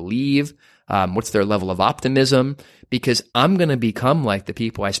do they believe? What's their level of optimism? Because I'm going to become like the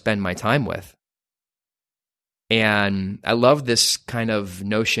people I spend my time with. And I love this kind of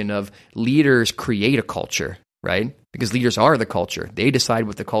notion of leaders create a culture, right? Because leaders are the culture. They decide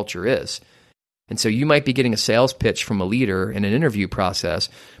what the culture is. And so you might be getting a sales pitch from a leader in an interview process,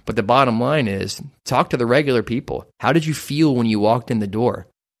 but the bottom line is talk to the regular people. How did you feel when you walked in the door?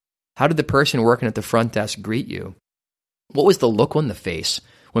 How did the person working at the front desk greet you? What was the look on the face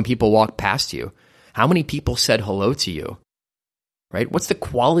when people walked past you? How many people said hello to you? Right? What's the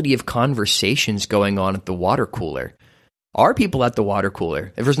quality of conversations going on at the water cooler? Are people at the water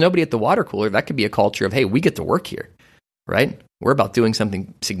cooler? If there's nobody at the water cooler, that could be a culture of, hey, we get to work here, right? We're about doing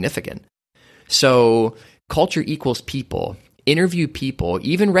something significant. So culture equals people. Interview people,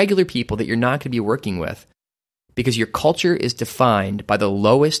 even regular people that you're not going to be working with, because your culture is defined by the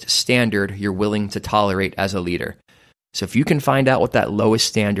lowest standard you're willing to tolerate as a leader. So if you can find out what that lowest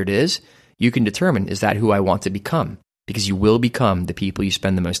standard is, you can determine, is that who I want to become? Because you will become the people you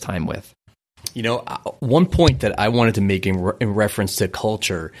spend the most time with. One point that I wanted to make in reference to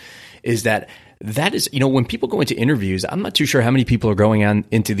culture is that is, when people go into interviews, I'm not too sure how many people are going on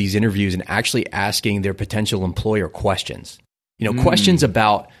into these interviews and actually asking their potential employer questions. Questions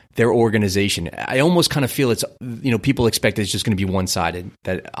about their organization. I almost kind of feel it's, people expect it's just going to be one-sided,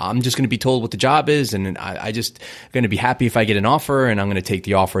 that I'm just going to be told what the job is, and I just going to be happy if I get an offer, and I'm going to take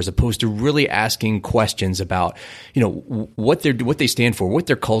the offer, as opposed to really asking questions about, what they stand for, what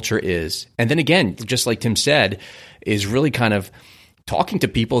their culture is. And then again, just like Tim said, is really kind of talking to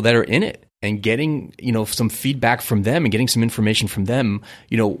people that are in it and getting, some feedback from them and getting some information from them,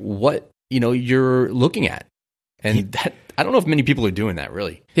 what, you're looking at. And that, I don't know if many people are doing that,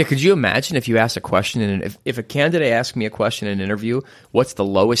 really. Yeah, could you imagine if you asked a question, and if a candidate asked me a question in an interview, what's the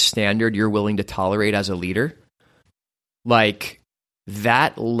lowest standard you're willing to tolerate as a leader? Like,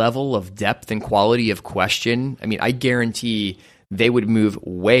 that level of depth and quality of question, I mean, I guarantee they would move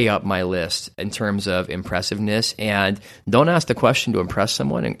way up my list in terms of impressiveness. And don't ask the question to impress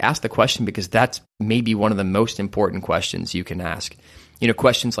someone, and ask the question because that's maybe one of the most important questions you can ask.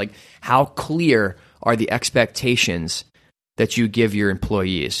 Questions like, how clear are the expectations that you give your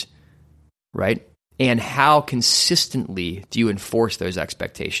employees, right? And how consistently do you enforce those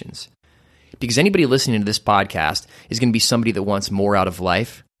expectations? Because anybody listening to this podcast is going to be somebody that wants more out of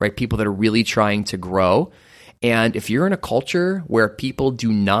life, right? People that are really trying to grow. And if you're in a culture where people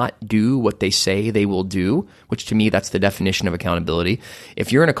do not do what they say they will do, which to me, that's the definition of accountability.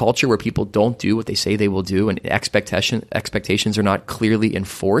 If you're in a culture where people don't do what they say they will do, and expectations are not clearly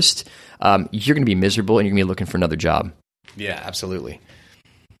enforced, you're going to be miserable, and you're going to be looking for another job. Yeah, absolutely.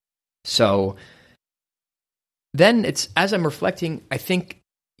 So then it's, as I'm reflecting, I think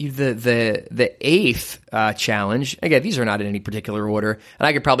the eighth challenge, again, these are not in any particular order, and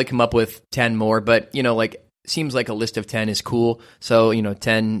I could probably come up with 10 more, but seems like a list of 10 is cool. So,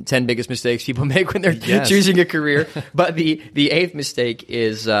 10 biggest mistakes people make when they're choosing a career. But the eighth mistake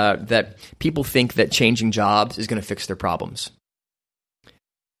is that people think that changing jobs is going to fix their problems.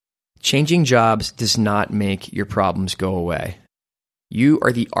 Changing jobs does not make your problems go away. You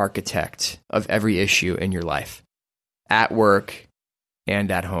are the architect of every issue in your life, at work and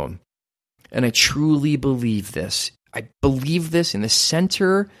at home. And I truly believe this. I believe this in the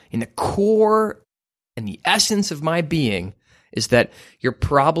center, in the core, and the essence of my being, is that your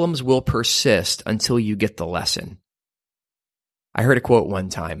problems will persist until you get the lesson. I heard a quote one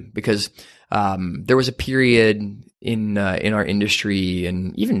time because there was a period in our industry,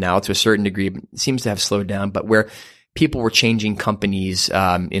 and even now to a certain degree, it seems to have slowed down, but where people were changing companies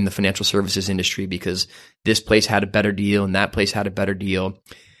in the financial services industry because this place had a better deal and that place had a better deal.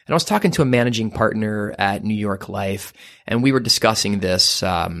 And I was talking to a managing partner at New York Life, and we were discussing this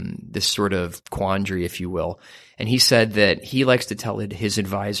this sort of quandary, if you will. And he said that he likes to tell his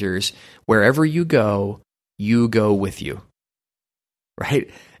advisors, wherever you go with you, right?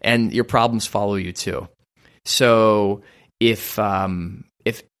 And your problems follow you too. So if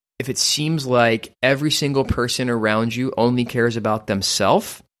it seems like every single person around you only cares about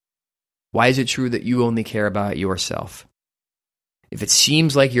themselves, why is it true that you only care about yourself? If it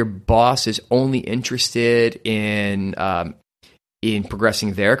seems like your boss is only interested in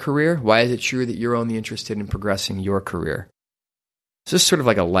progressing their career, why is it true that you're only interested in progressing your career? So this is sort of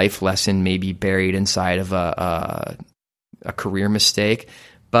like a life lesson, maybe buried inside of a career mistake.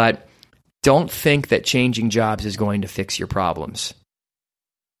 But don't think that changing jobs is going to fix your problems.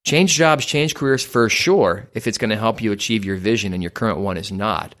 Change jobs, change careers for sure, if it's going to help you achieve your vision and your current one is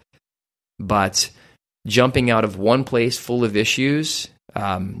not. But jumping out of one place full of issues,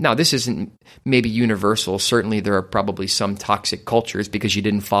 now this isn't maybe universal. Certainly there are probably some toxic cultures because you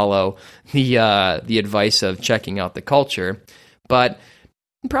didn't follow the advice of checking out the culture. But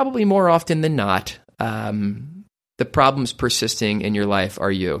probably more often than not, the problems persisting in your life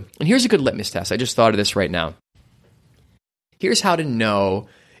are you. And here's a good litmus test. I just thought of this right now. Here's how to know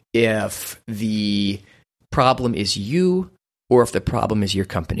if the problem is you or if the problem is your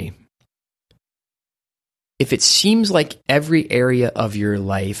company. If it seems like every area of your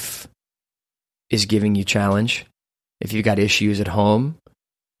life is giving you challenge, if you've got issues at home,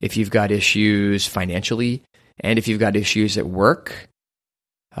 if you've got issues financially, and if you've got issues at work,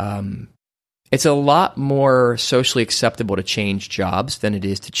 it's a lot more socially acceptable to change jobs than it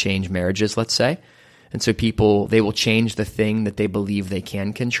is to change marriages, let's say. And so people, they will change the thing that they believe they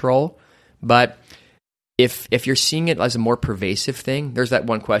can control. But if you're seeing it as a more pervasive thing, there's that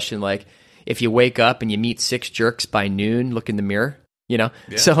one question like, if you wake up and you meet 6 jerks by noon, look in the mirror, Yeah.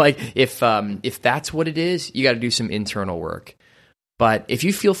 So like if that's what it is, you got to do some internal work. But if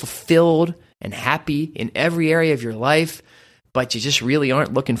you feel fulfilled and happy in every area of your life, but you just really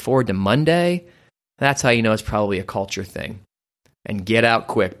aren't looking forward to Monday, that's how you know it's probably a culture thing. And get out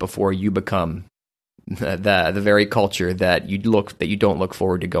quick before you become the very culture that you don't look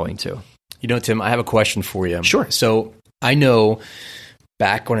forward to going to. You know, Tim, I have a question for you. Sure. So I know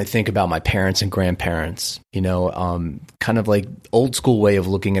back when I think about my parents and grandparents, kind of like old school way of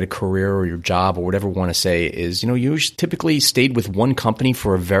looking at a career or your job or whatever we want to say is, you typically stayed with one company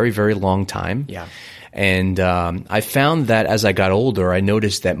for a very, very long time. Yeah. And I found that as I got older, I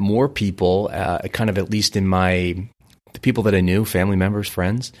noticed that more people, kind of at least in the people that I knew, family members,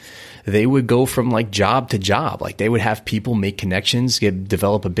 friends, they would go from like job to job. Like they would have people make connections,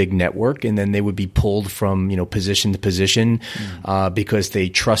 develop a big network, and then they would be pulled from, position to position because they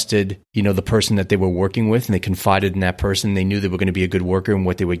trusted, the person that they were working with, and they confided in that person. They knew they were going to be a good worker and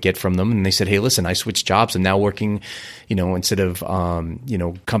what they would get from them. And they said, hey, listen, I switched jobs. I'm now working, instead of,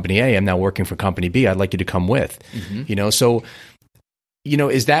 company A, I'm now working for company B. I'd like you to come with, so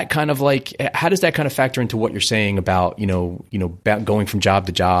is that kind of like, how does that kind of factor into what you're saying about, about going from job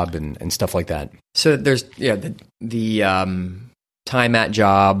to job and stuff like that? So there's, the time at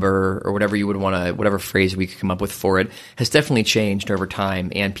job or whatever you would want to, whatever phrase we could come up with for it has definitely changed over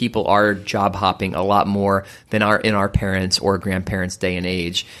time. And people are job hopping a lot more than in our parents' or grandparents' day and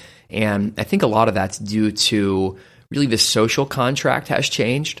age. And I think a lot of that's due to really the social contract has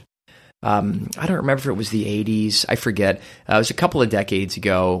changed. I don't remember if it was the 80s. I forget. It was a couple of decades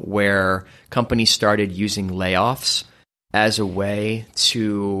ago where companies started using layoffs as a way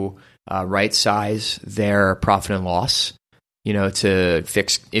to right size their profit and loss, to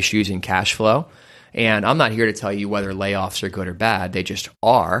fix issues in cash flow. And I'm not here to tell you whether layoffs are good or bad. They just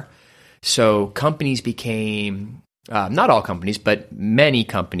are. So companies became, not all companies, but many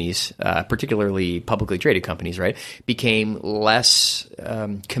companies, particularly publicly traded companies, right, became less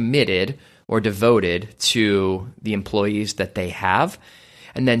committed or devoted to the employees that they have.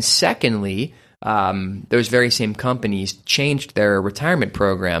 And then secondly, those very same companies changed their retirement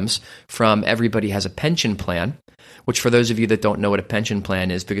programs from everybody has a pension plan, which for those of you that don't know what a pension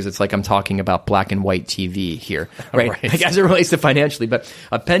plan is, because it's like I'm talking about black and white TV here, right? Like as it relates to financially, but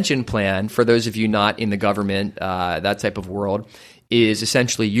a pension plan, for those of you not in the government, that type of world, is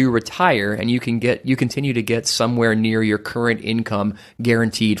essentially you retire and you continue to get somewhere near your current income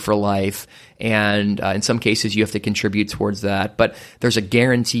guaranteed for life. And in some cases you have to contribute towards that, but there's a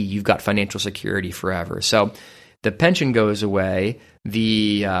guarantee you've got financial security forever. So the pension goes away,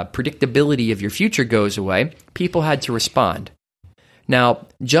 the predictability of your future goes away. People had to respond. Now,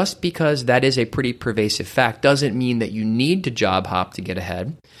 just because that is a pretty pervasive fact doesn't mean that you need to job hop to get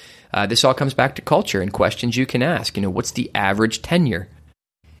ahead. This all comes back to culture and questions you can ask. What's the average tenure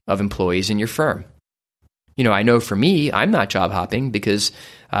of employees in your firm? I know for me, I'm not job hopping because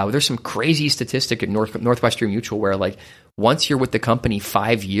there's some crazy statistic at Northwestern Mutual where like once you're with the company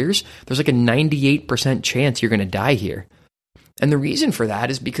 5 years, there's like a 98% chance you're going to die here. And the reason for that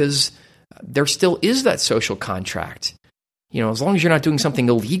is because there still is that social contract. As long as you're not doing something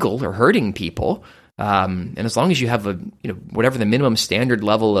illegal or hurting people, and as long as you have whatever the minimum standard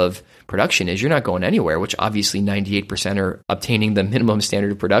level of production is, you're not going anywhere, which obviously 98% are obtaining the minimum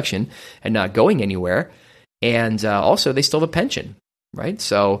standard of production and not going anywhere. And also they still have a pension, right?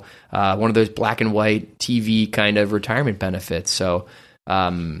 So one of those black and white TV kind of retirement benefits. So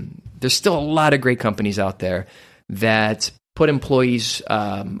there's still a lot of great companies out there that put employees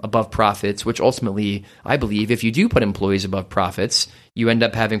above profits, which ultimately, I believe, if you do put employees above profits, you end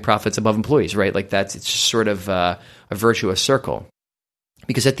up having profits above employees, right? Like it's just sort of a virtuous circle.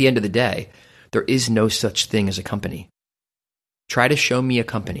 Because at the end of the day, there is no such thing as a company. Try to show me a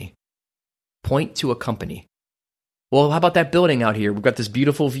company. Point to a company. Well, how about that building out here? We've got this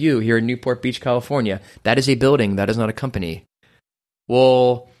beautiful view here in Newport Beach, California. That is a building. That is not a company.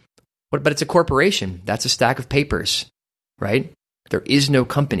 Well, but it's a corporation. That's a stack of papers. Right? There is no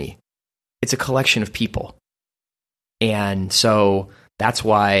company. It's a collection of people. And so that's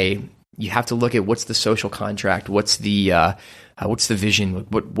why you have to look at what's the social contract, what's the vision,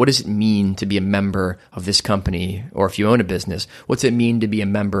 what does it mean to be a member of this company, or if you own a business, what's it mean to be a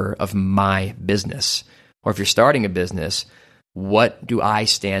member of my business? Or if you're starting a business, what do I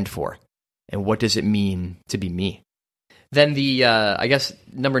stand for? And what does it mean to be me? Then I guess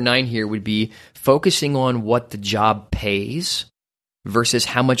number 9 here would be focusing on what the job pays versus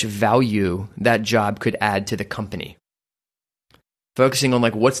how much value that job could add to the company. Focusing on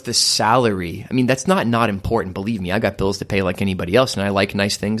like, what's the salary? I mean, that's not important. Believe me, I got bills to pay like anybody else, and I like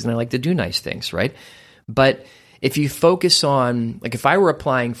nice things and I like to do nice things, right? But if you focus on, like if I were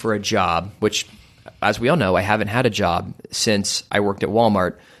applying for a job, which as we all know, I haven't had a job since I worked at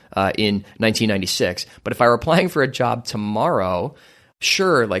Walmart in 1996. But if I were applying for a job tomorrow,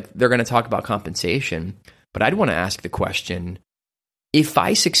 sure, like they're going to talk about compensation, but I'd want to ask the question, if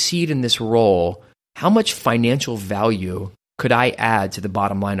I succeed in this role, how much financial value could I add to the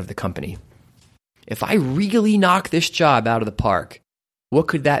bottom line of the company? If I really knock this job out of the park, What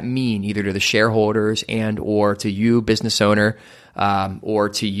could that mean either to the shareholders and or to you, business owner, or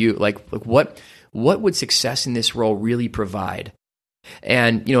to you? Like what would success in this role really provide?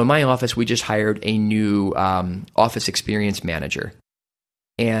 And, in my office, we just hired a new office experience manager.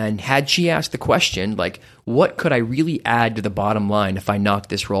 And had she asked the question, like, what could I really add to the bottom line if I knocked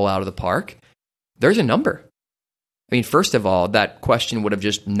this role out of the park? There's a number. I mean, first of all, that question would have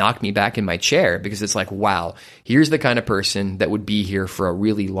just knocked me back in my chair because it's like, wow, here's the kind of person that would be here for a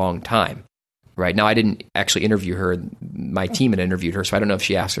really long time, right? Now, I didn't actually interview her. My team had interviewed her, so I don't know if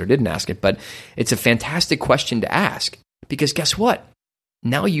she asked it or didn't ask it, but it's a fantastic question to ask because guess what?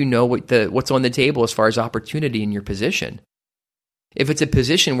 Now you know what's on the table as far as opportunity in your position. If it's a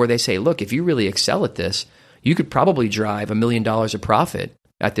position where they say, look, if you really excel at this, you could probably drive $1 million of profit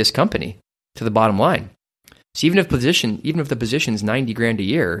at this company to the bottom line. So even if the position's 90 grand a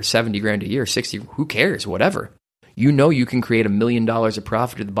year, 70 grand a year, 60, who cares? Whatever. You know you can create $1 million of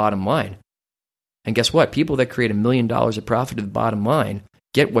profit to the bottom line. And guess what? People that create $1 million of profit to the bottom line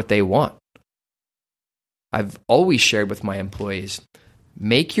get what they want. I've always shared with my employees,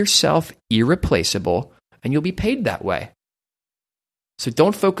 make yourself irreplaceable and you'll be paid that way. So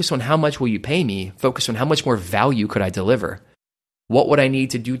don't focus on how much will you pay me, focus on how much more value could I deliver. What would I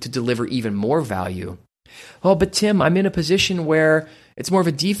need to do to deliver even more value? Oh, but Tim, I'm in a position where it's more of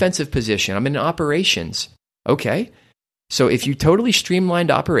a defensive position. I'm in operations. Okay. So if you totally streamlined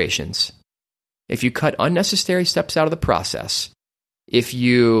operations, if you cut unnecessary steps out of the process, if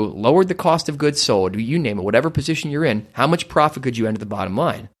you lowered the cost of goods sold, you name it, whatever position you're in, how much profit could you end at the bottom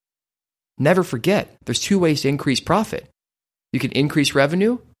line? Never forget, there's two ways to increase profit. You can increase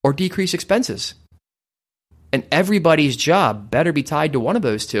revenue or decrease expenses. And everybody's job better be tied to one of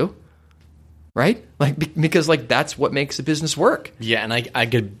those two. Right? Because that's what makes a business work. Yeah, and I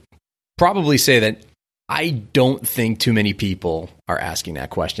could probably say that I don't think too many people are asking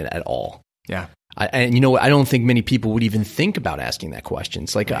that question at all. Yeah. I don't think many people would even think about asking that question.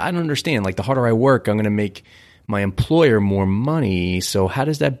 It's like, I don't understand. Like, the harder I work, I'm going to make my employer more money. So how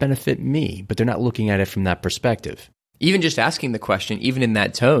does that benefit me? But they're not looking at it from that perspective. Even just asking the question, even in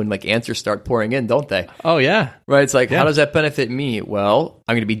that tone, like answers start pouring in, don't they? Oh, yeah. Right. It's like, How does that benefit me? Well,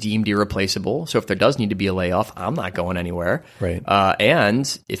 I'm going to be deemed irreplaceable. So if there does need to be a layoff, I'm not going anywhere. Right.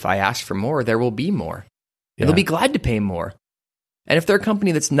 And if I ask for more, there will be more. Yeah. They'll be glad to pay more. And if they're a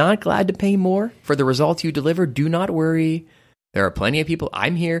company that's not glad to pay more for the results you deliver, do not worry. There are plenty of people.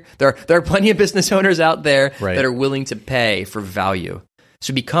 I'm here. There are plenty of business owners out there that are willing to pay for value.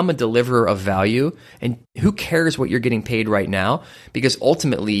 So become a deliverer of value, and who cares what you're getting paid right now? Because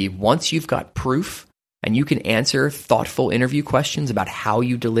ultimately, once you've got proof and you can answer thoughtful interview questions about how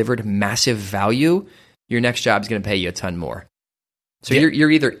you delivered massive value, your next job is going to pay you a ton more. So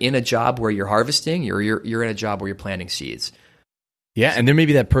you're either in a job where you're harvesting or you're in a job where you're planting seeds. Yeah, and there may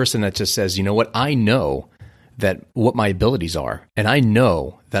be that person that just says, you know what, I know that what my abilities are, and I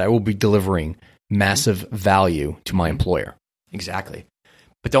know that I will be delivering massive value to my employer. Exactly.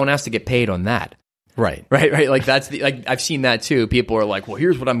 But don't ask to get paid on that. Right. Like I've seen that too. People are like, well,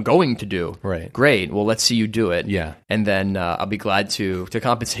 here's what I'm going to do. Right. Great. Well, let's see you do it. Yeah. And then I'll be glad to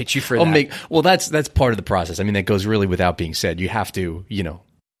compensate you for that. That's part of the process. I mean, that goes really without being said. You have to,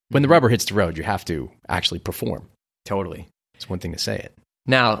 when the rubber hits the road, you have to actually perform. Totally. It's one thing to say it.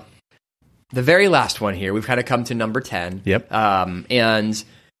 Now, the very last one here, we've kind of come to number 10. Yep. And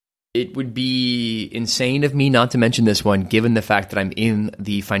it would be insane of me not to mention this one, given the fact that I'm in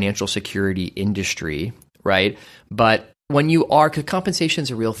the financial security industry, right? But when you are, because compensation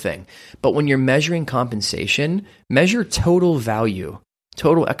is a real thing, but when you're measuring compensation, measure total value,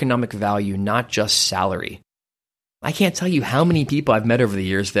 total economic value, not just salary. I can't tell you how many people I've met over the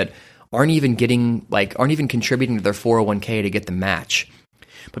years that aren't even contributing to their 401k to get the match.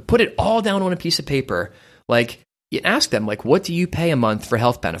 But put it all down on a piece of paper, like, you ask them, like, what do you pay a month for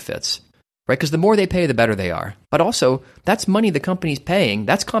health benefits, right? Because the more they pay, the better they are. But also, that's money the company's paying.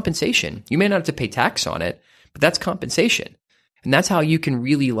 That's compensation. You may not have to pay tax on it, but that's compensation. And that's how you can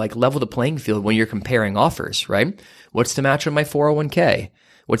really level the playing field when you're comparing offers, right? What's the match on my 401k?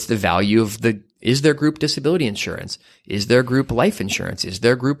 What's the value of is there group disability insurance? Is there group life insurance? Is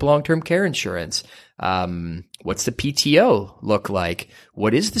there group long-term care insurance? What's the PTO look like?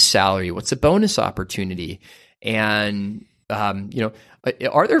 What is the salary? What's the bonus opportunity? And,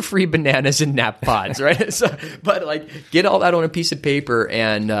 are there free bananas in nap pods, right? But get all that on a piece of paper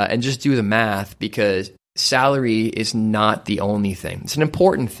and just do the math, because salary is not the only thing. It's an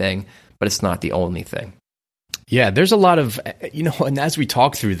important thing, but it's not the only thing. Yeah, there's a lot of, and as we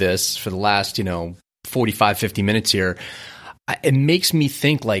talk through this for the last, 45, 50 minutes here, it makes me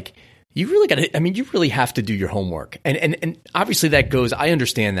think You really got to, you really have to do your homework. And obviously that goes, I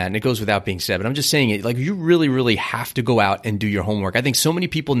understand that, and it goes without being said, but I'm just saying it, like, you really, really have to go out and do your homework. I think so many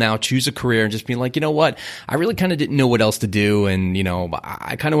people now choose a career and just being like, you know what, I really kind of didn't know what else to do. And,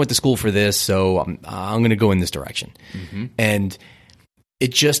 I kind of went to school for this, so I'm going to go in this direction. Mm-hmm. And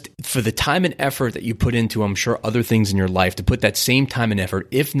it just, for the time and effort that you put into, I'm sure, other things in your life, to put that same time and effort,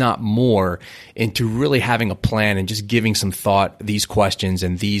 if not more, into really having a plan and just giving some thought, these questions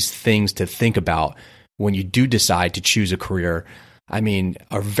and these things to think about when you do decide to choose a career,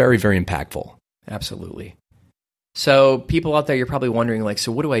 are very, very impactful. Absolutely. So people out there, you're probably wondering, like,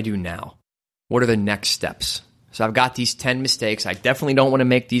 so what do I do now? What are the next steps? So I've got these 10 mistakes. I definitely don't want to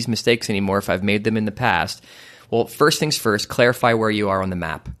make these mistakes anymore if I've made them in the past. Well, first things first, clarify where you are on the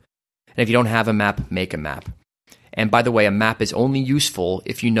map. And if you don't have a map, make a map. And by the way, a map is only useful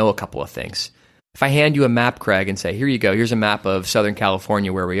if you know a couple of things. If I hand you a map, Craig, and say, here you go, here's a map of Southern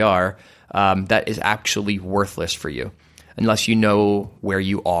California where we are, that is actually worthless for you. Unless you know where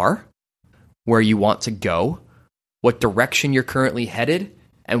you are, where you want to go, what direction you're currently headed,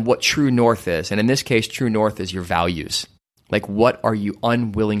 and what true north is. And in this case, true north is your values. Like, what are you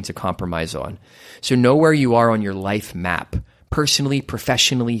unwilling to compromise on? So know where you are on your life map, personally,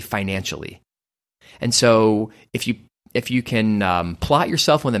 professionally, financially. And so if you can plot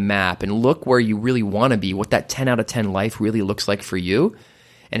yourself on the map and look where you really want to be, what that 10 out of 10 life really looks like for you,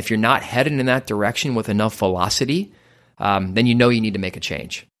 and if you're not headed in that direction with enough velocity, then you know you need to make a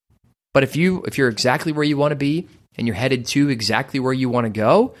change. But if you're exactly where you want to be and you're headed to exactly where you want to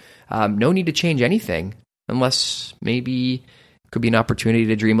go, no need to change anything. Unless maybe it could be an opportunity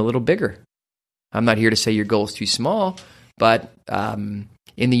to dream a little bigger. I'm not here to say your goal is too small, but in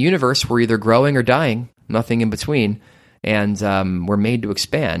the universe, we're either growing or dying, nothing in between, and we're made to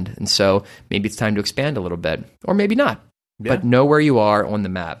expand. And so maybe it's time to expand a little bit, or maybe not. Yeah. But know where you are on the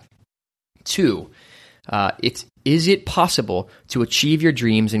map. 2, is it possible to achieve your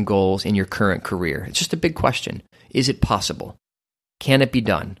dreams and goals in your current career? It's just a big question. Is it possible? Can it be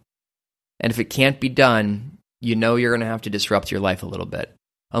done? And if it can't be done, you know you're going to have to disrupt your life a little bit,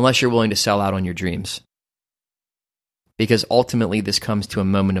 unless you're willing to sell out on your dreams. Because ultimately, this comes to a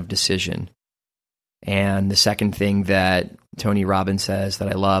moment of decision. And the second thing that Tony Robbins says that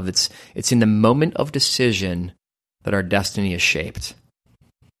I love, it's in the moment of decision that our destiny is shaped.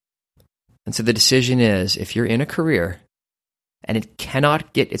 And so the decision is, if you're in a career and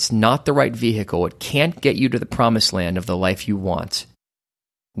it's not the right vehicle, it can't get you to the promised land of the life you want,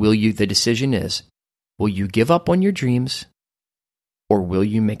 the decision is, will you give up on your dreams, or will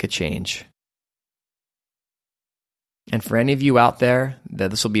you make a change? And for any of you out there,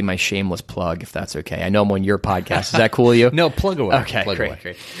 this will be my shameless plug, if that's okay. I know I'm on your podcast. Is that cool with you? No, plug away. Okay, plug great,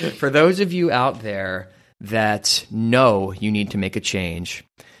 great. For those of you out there that know you need to make a change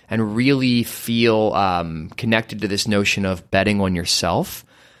and really feel connected to this notion of betting on yourself,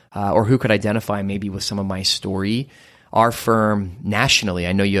 or who could identify maybe with some of my story, our firm nationally,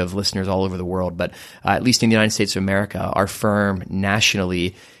 I know you have listeners all over the world, but at least in the United States of America, our firm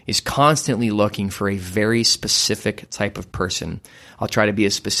nationally is constantly looking for a very specific type of person. I'll try to be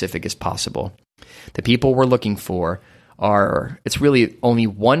as specific as possible. The people we're looking for it's really only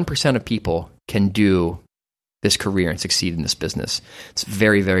 1% of people can do this career and succeed in this business. It's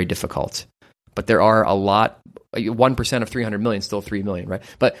very, very difficult. But there are a lot, 1% of 300 million, still 3 million, right?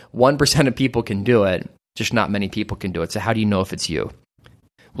 But 1% of people can do it. Just not many people can do it. So how do you know if it's you?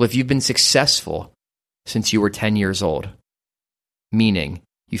 Well, if you've been successful since you were 10 years old, meaning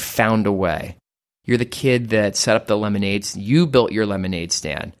you found a way. You're the kid that set up the lemonades. You built your lemonade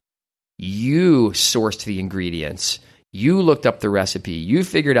stand. You sourced the ingredients. You looked up the recipe. You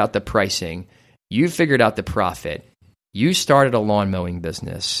figured out the pricing. You figured out the profit. You started a lawn mowing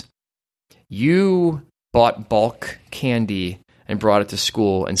business. You bought bulk candy and brought it to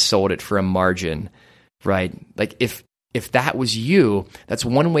school and sold it for a margin. Right? Like if that was you, that's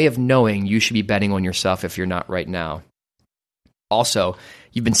one way of knowing you should be betting on yourself if you're not right now. Also,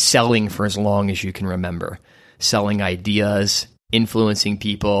 you've been selling for as long as you can remember. Selling ideas, influencing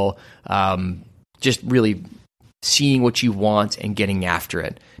people, just really seeing what you want and getting after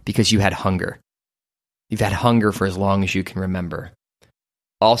it because you had hunger. You've had hunger for as long as you can remember.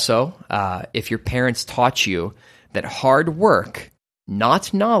 Also, if your parents taught you that hard work,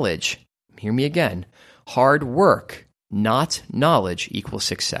 not knowledge, hear me again, hard work, not knowledge, equals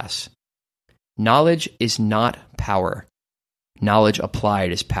success. Knowledge is not power. Knowledge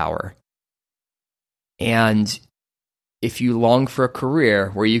applied is power. And if you long for a career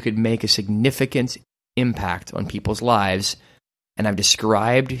where you could make a significant impact on people's lives, and I've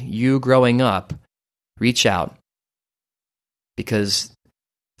described you growing up, reach out. Because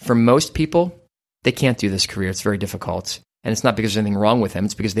For most people, they can't do this career. It's very difficult. And it's not because there's anything wrong with them.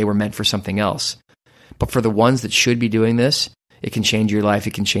 It's because they were meant for something else. But for the ones that should be doing this, it can change your life.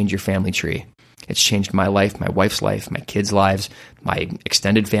 It can change your family tree. It's changed my life, my wife's life, my kids' lives, my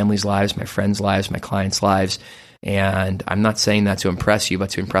extended family's lives, my friends' lives, my clients' lives. And I'm not saying that to impress you, but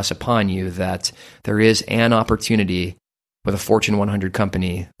to impress upon you that there is an opportunity with a Fortune 100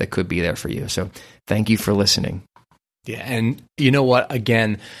 company that could be there for you. So thank you for listening. Yeah. And you know what?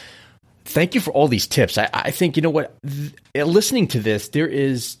 Again, thank you for all these tips. I think, you know what, listening to this, there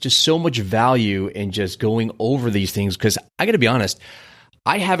is just so much value in just going over these things, because I got to be honest,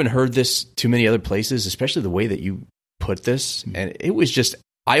 I haven't heard this too many other places, especially the way that you put this. And it was just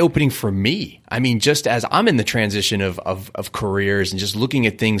eye-opening for me. I mean, just as I'm in the transition of careers and just looking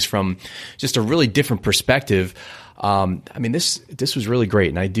at things from just a really different perspective. I mean, this was really great.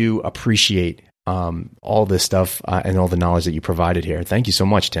 And I do appreciate all this stuff and all the knowledge that you provided here. Thank you so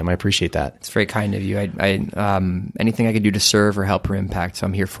much, Tim. I appreciate that. It's very kind of you. Anything I could do to serve or help or impact, so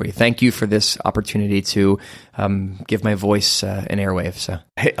I'm here for you. Thank you for this opportunity to give my voice an airwave. So,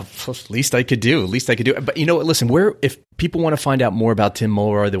 hey, least I could do. But you know what? Listen, if people want to find out more about Tim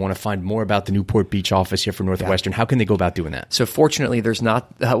Mulroy, they want to find more about the Newport Beach office here for Northwestern, how can they go about doing that? So fortunately,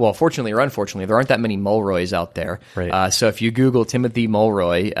 fortunately or unfortunately, there aren't that many Mulroys out there. Right. So if you Google Timothy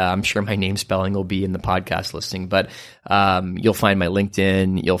Mulroy, I'm sure my name spelling will be in the podcast listing, but you'll find my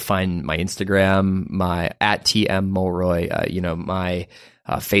LinkedIn, you'll find my Instagram, my @TM Mulroy, my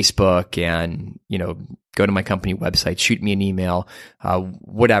Facebook, and, go to my company website, shoot me an email,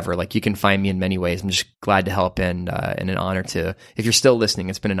 whatever. Like, you can find me in many ways. I'm just glad to help and an honor to, if you're still listening,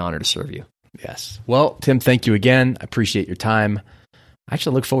 it's been an honor to serve you. Yes. Well, Tim, thank you again. I appreciate your time. I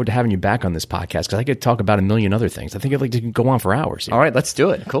actually look forward to having you back on this podcast, because I could talk about a million other things. I think I'd like to go on for hours here. All right, let's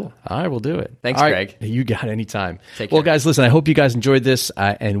do it. Cool. All right, we'll do it. Thanks, All Greg. Right, you got it anytime. Take care. Well, guys, listen, I hope you guys enjoyed this,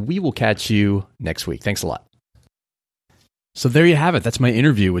 and we will catch you next week. Thanks a lot. So there you have it. That's my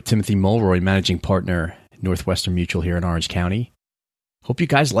interview with Timothy Mulroy, managing partner at Northwestern Mutual here in Orange County. Hope you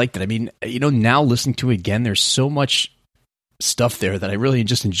guys liked it. I mean, now listening to it again, there's so much stuff there that I really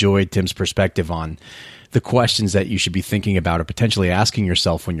just enjoyed Tim's perspective on the questions that you should be thinking about or potentially asking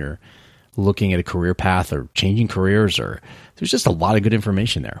yourself when you're looking at a career path or changing careers. Or there's just a lot of good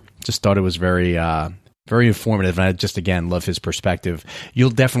information there. Just thought it was very, very informative. And I just, again, love his perspective. You'll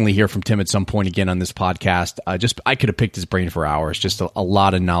definitely hear from Tim at some point again on this podcast. I could have picked his brain for hours. Just a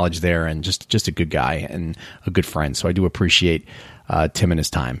lot of knowledge there, and just a good guy and a good friend. So I do appreciate Tim and his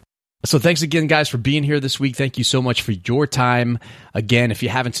time. So thanks again, guys, for being here this week. Thank you so much for your time. Again, if you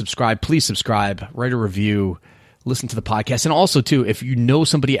haven't subscribed, please subscribe, write a review, listen to the podcast. And also, too, if you know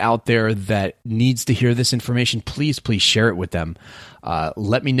somebody out there that needs to hear this information, please share it with them.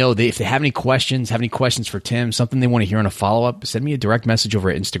 Let me know if they have any questions for Tim, something they want to hear on a follow-up. Send me a direct message over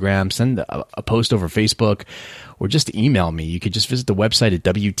at Instagram, send a post over Facebook, or just email me. You could just visit the website at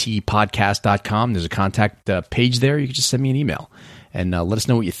wtpodcast.com. There's a contact page there. You can just send me an email and let us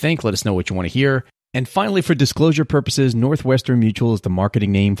know what you think. Let us know what you want to hear. And finally, for disclosure purposes, Northwestern Mutual is the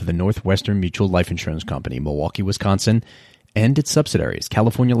marketing name for the Northwestern Mutual Life Insurance Company, Milwaukee, Wisconsin, and its subsidiaries.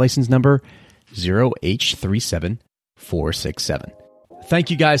 California license number 0H37467.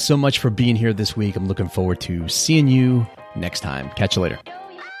 Thank you guys so much for being here this week. I'm looking forward to seeing you next time. Catch you later.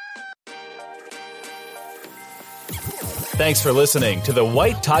 Thanks for listening to the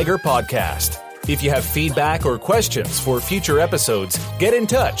White Tiger Podcast. If you have feedback or questions for future episodes, get in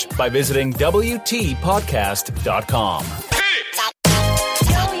touch by visiting WTPodcast.com.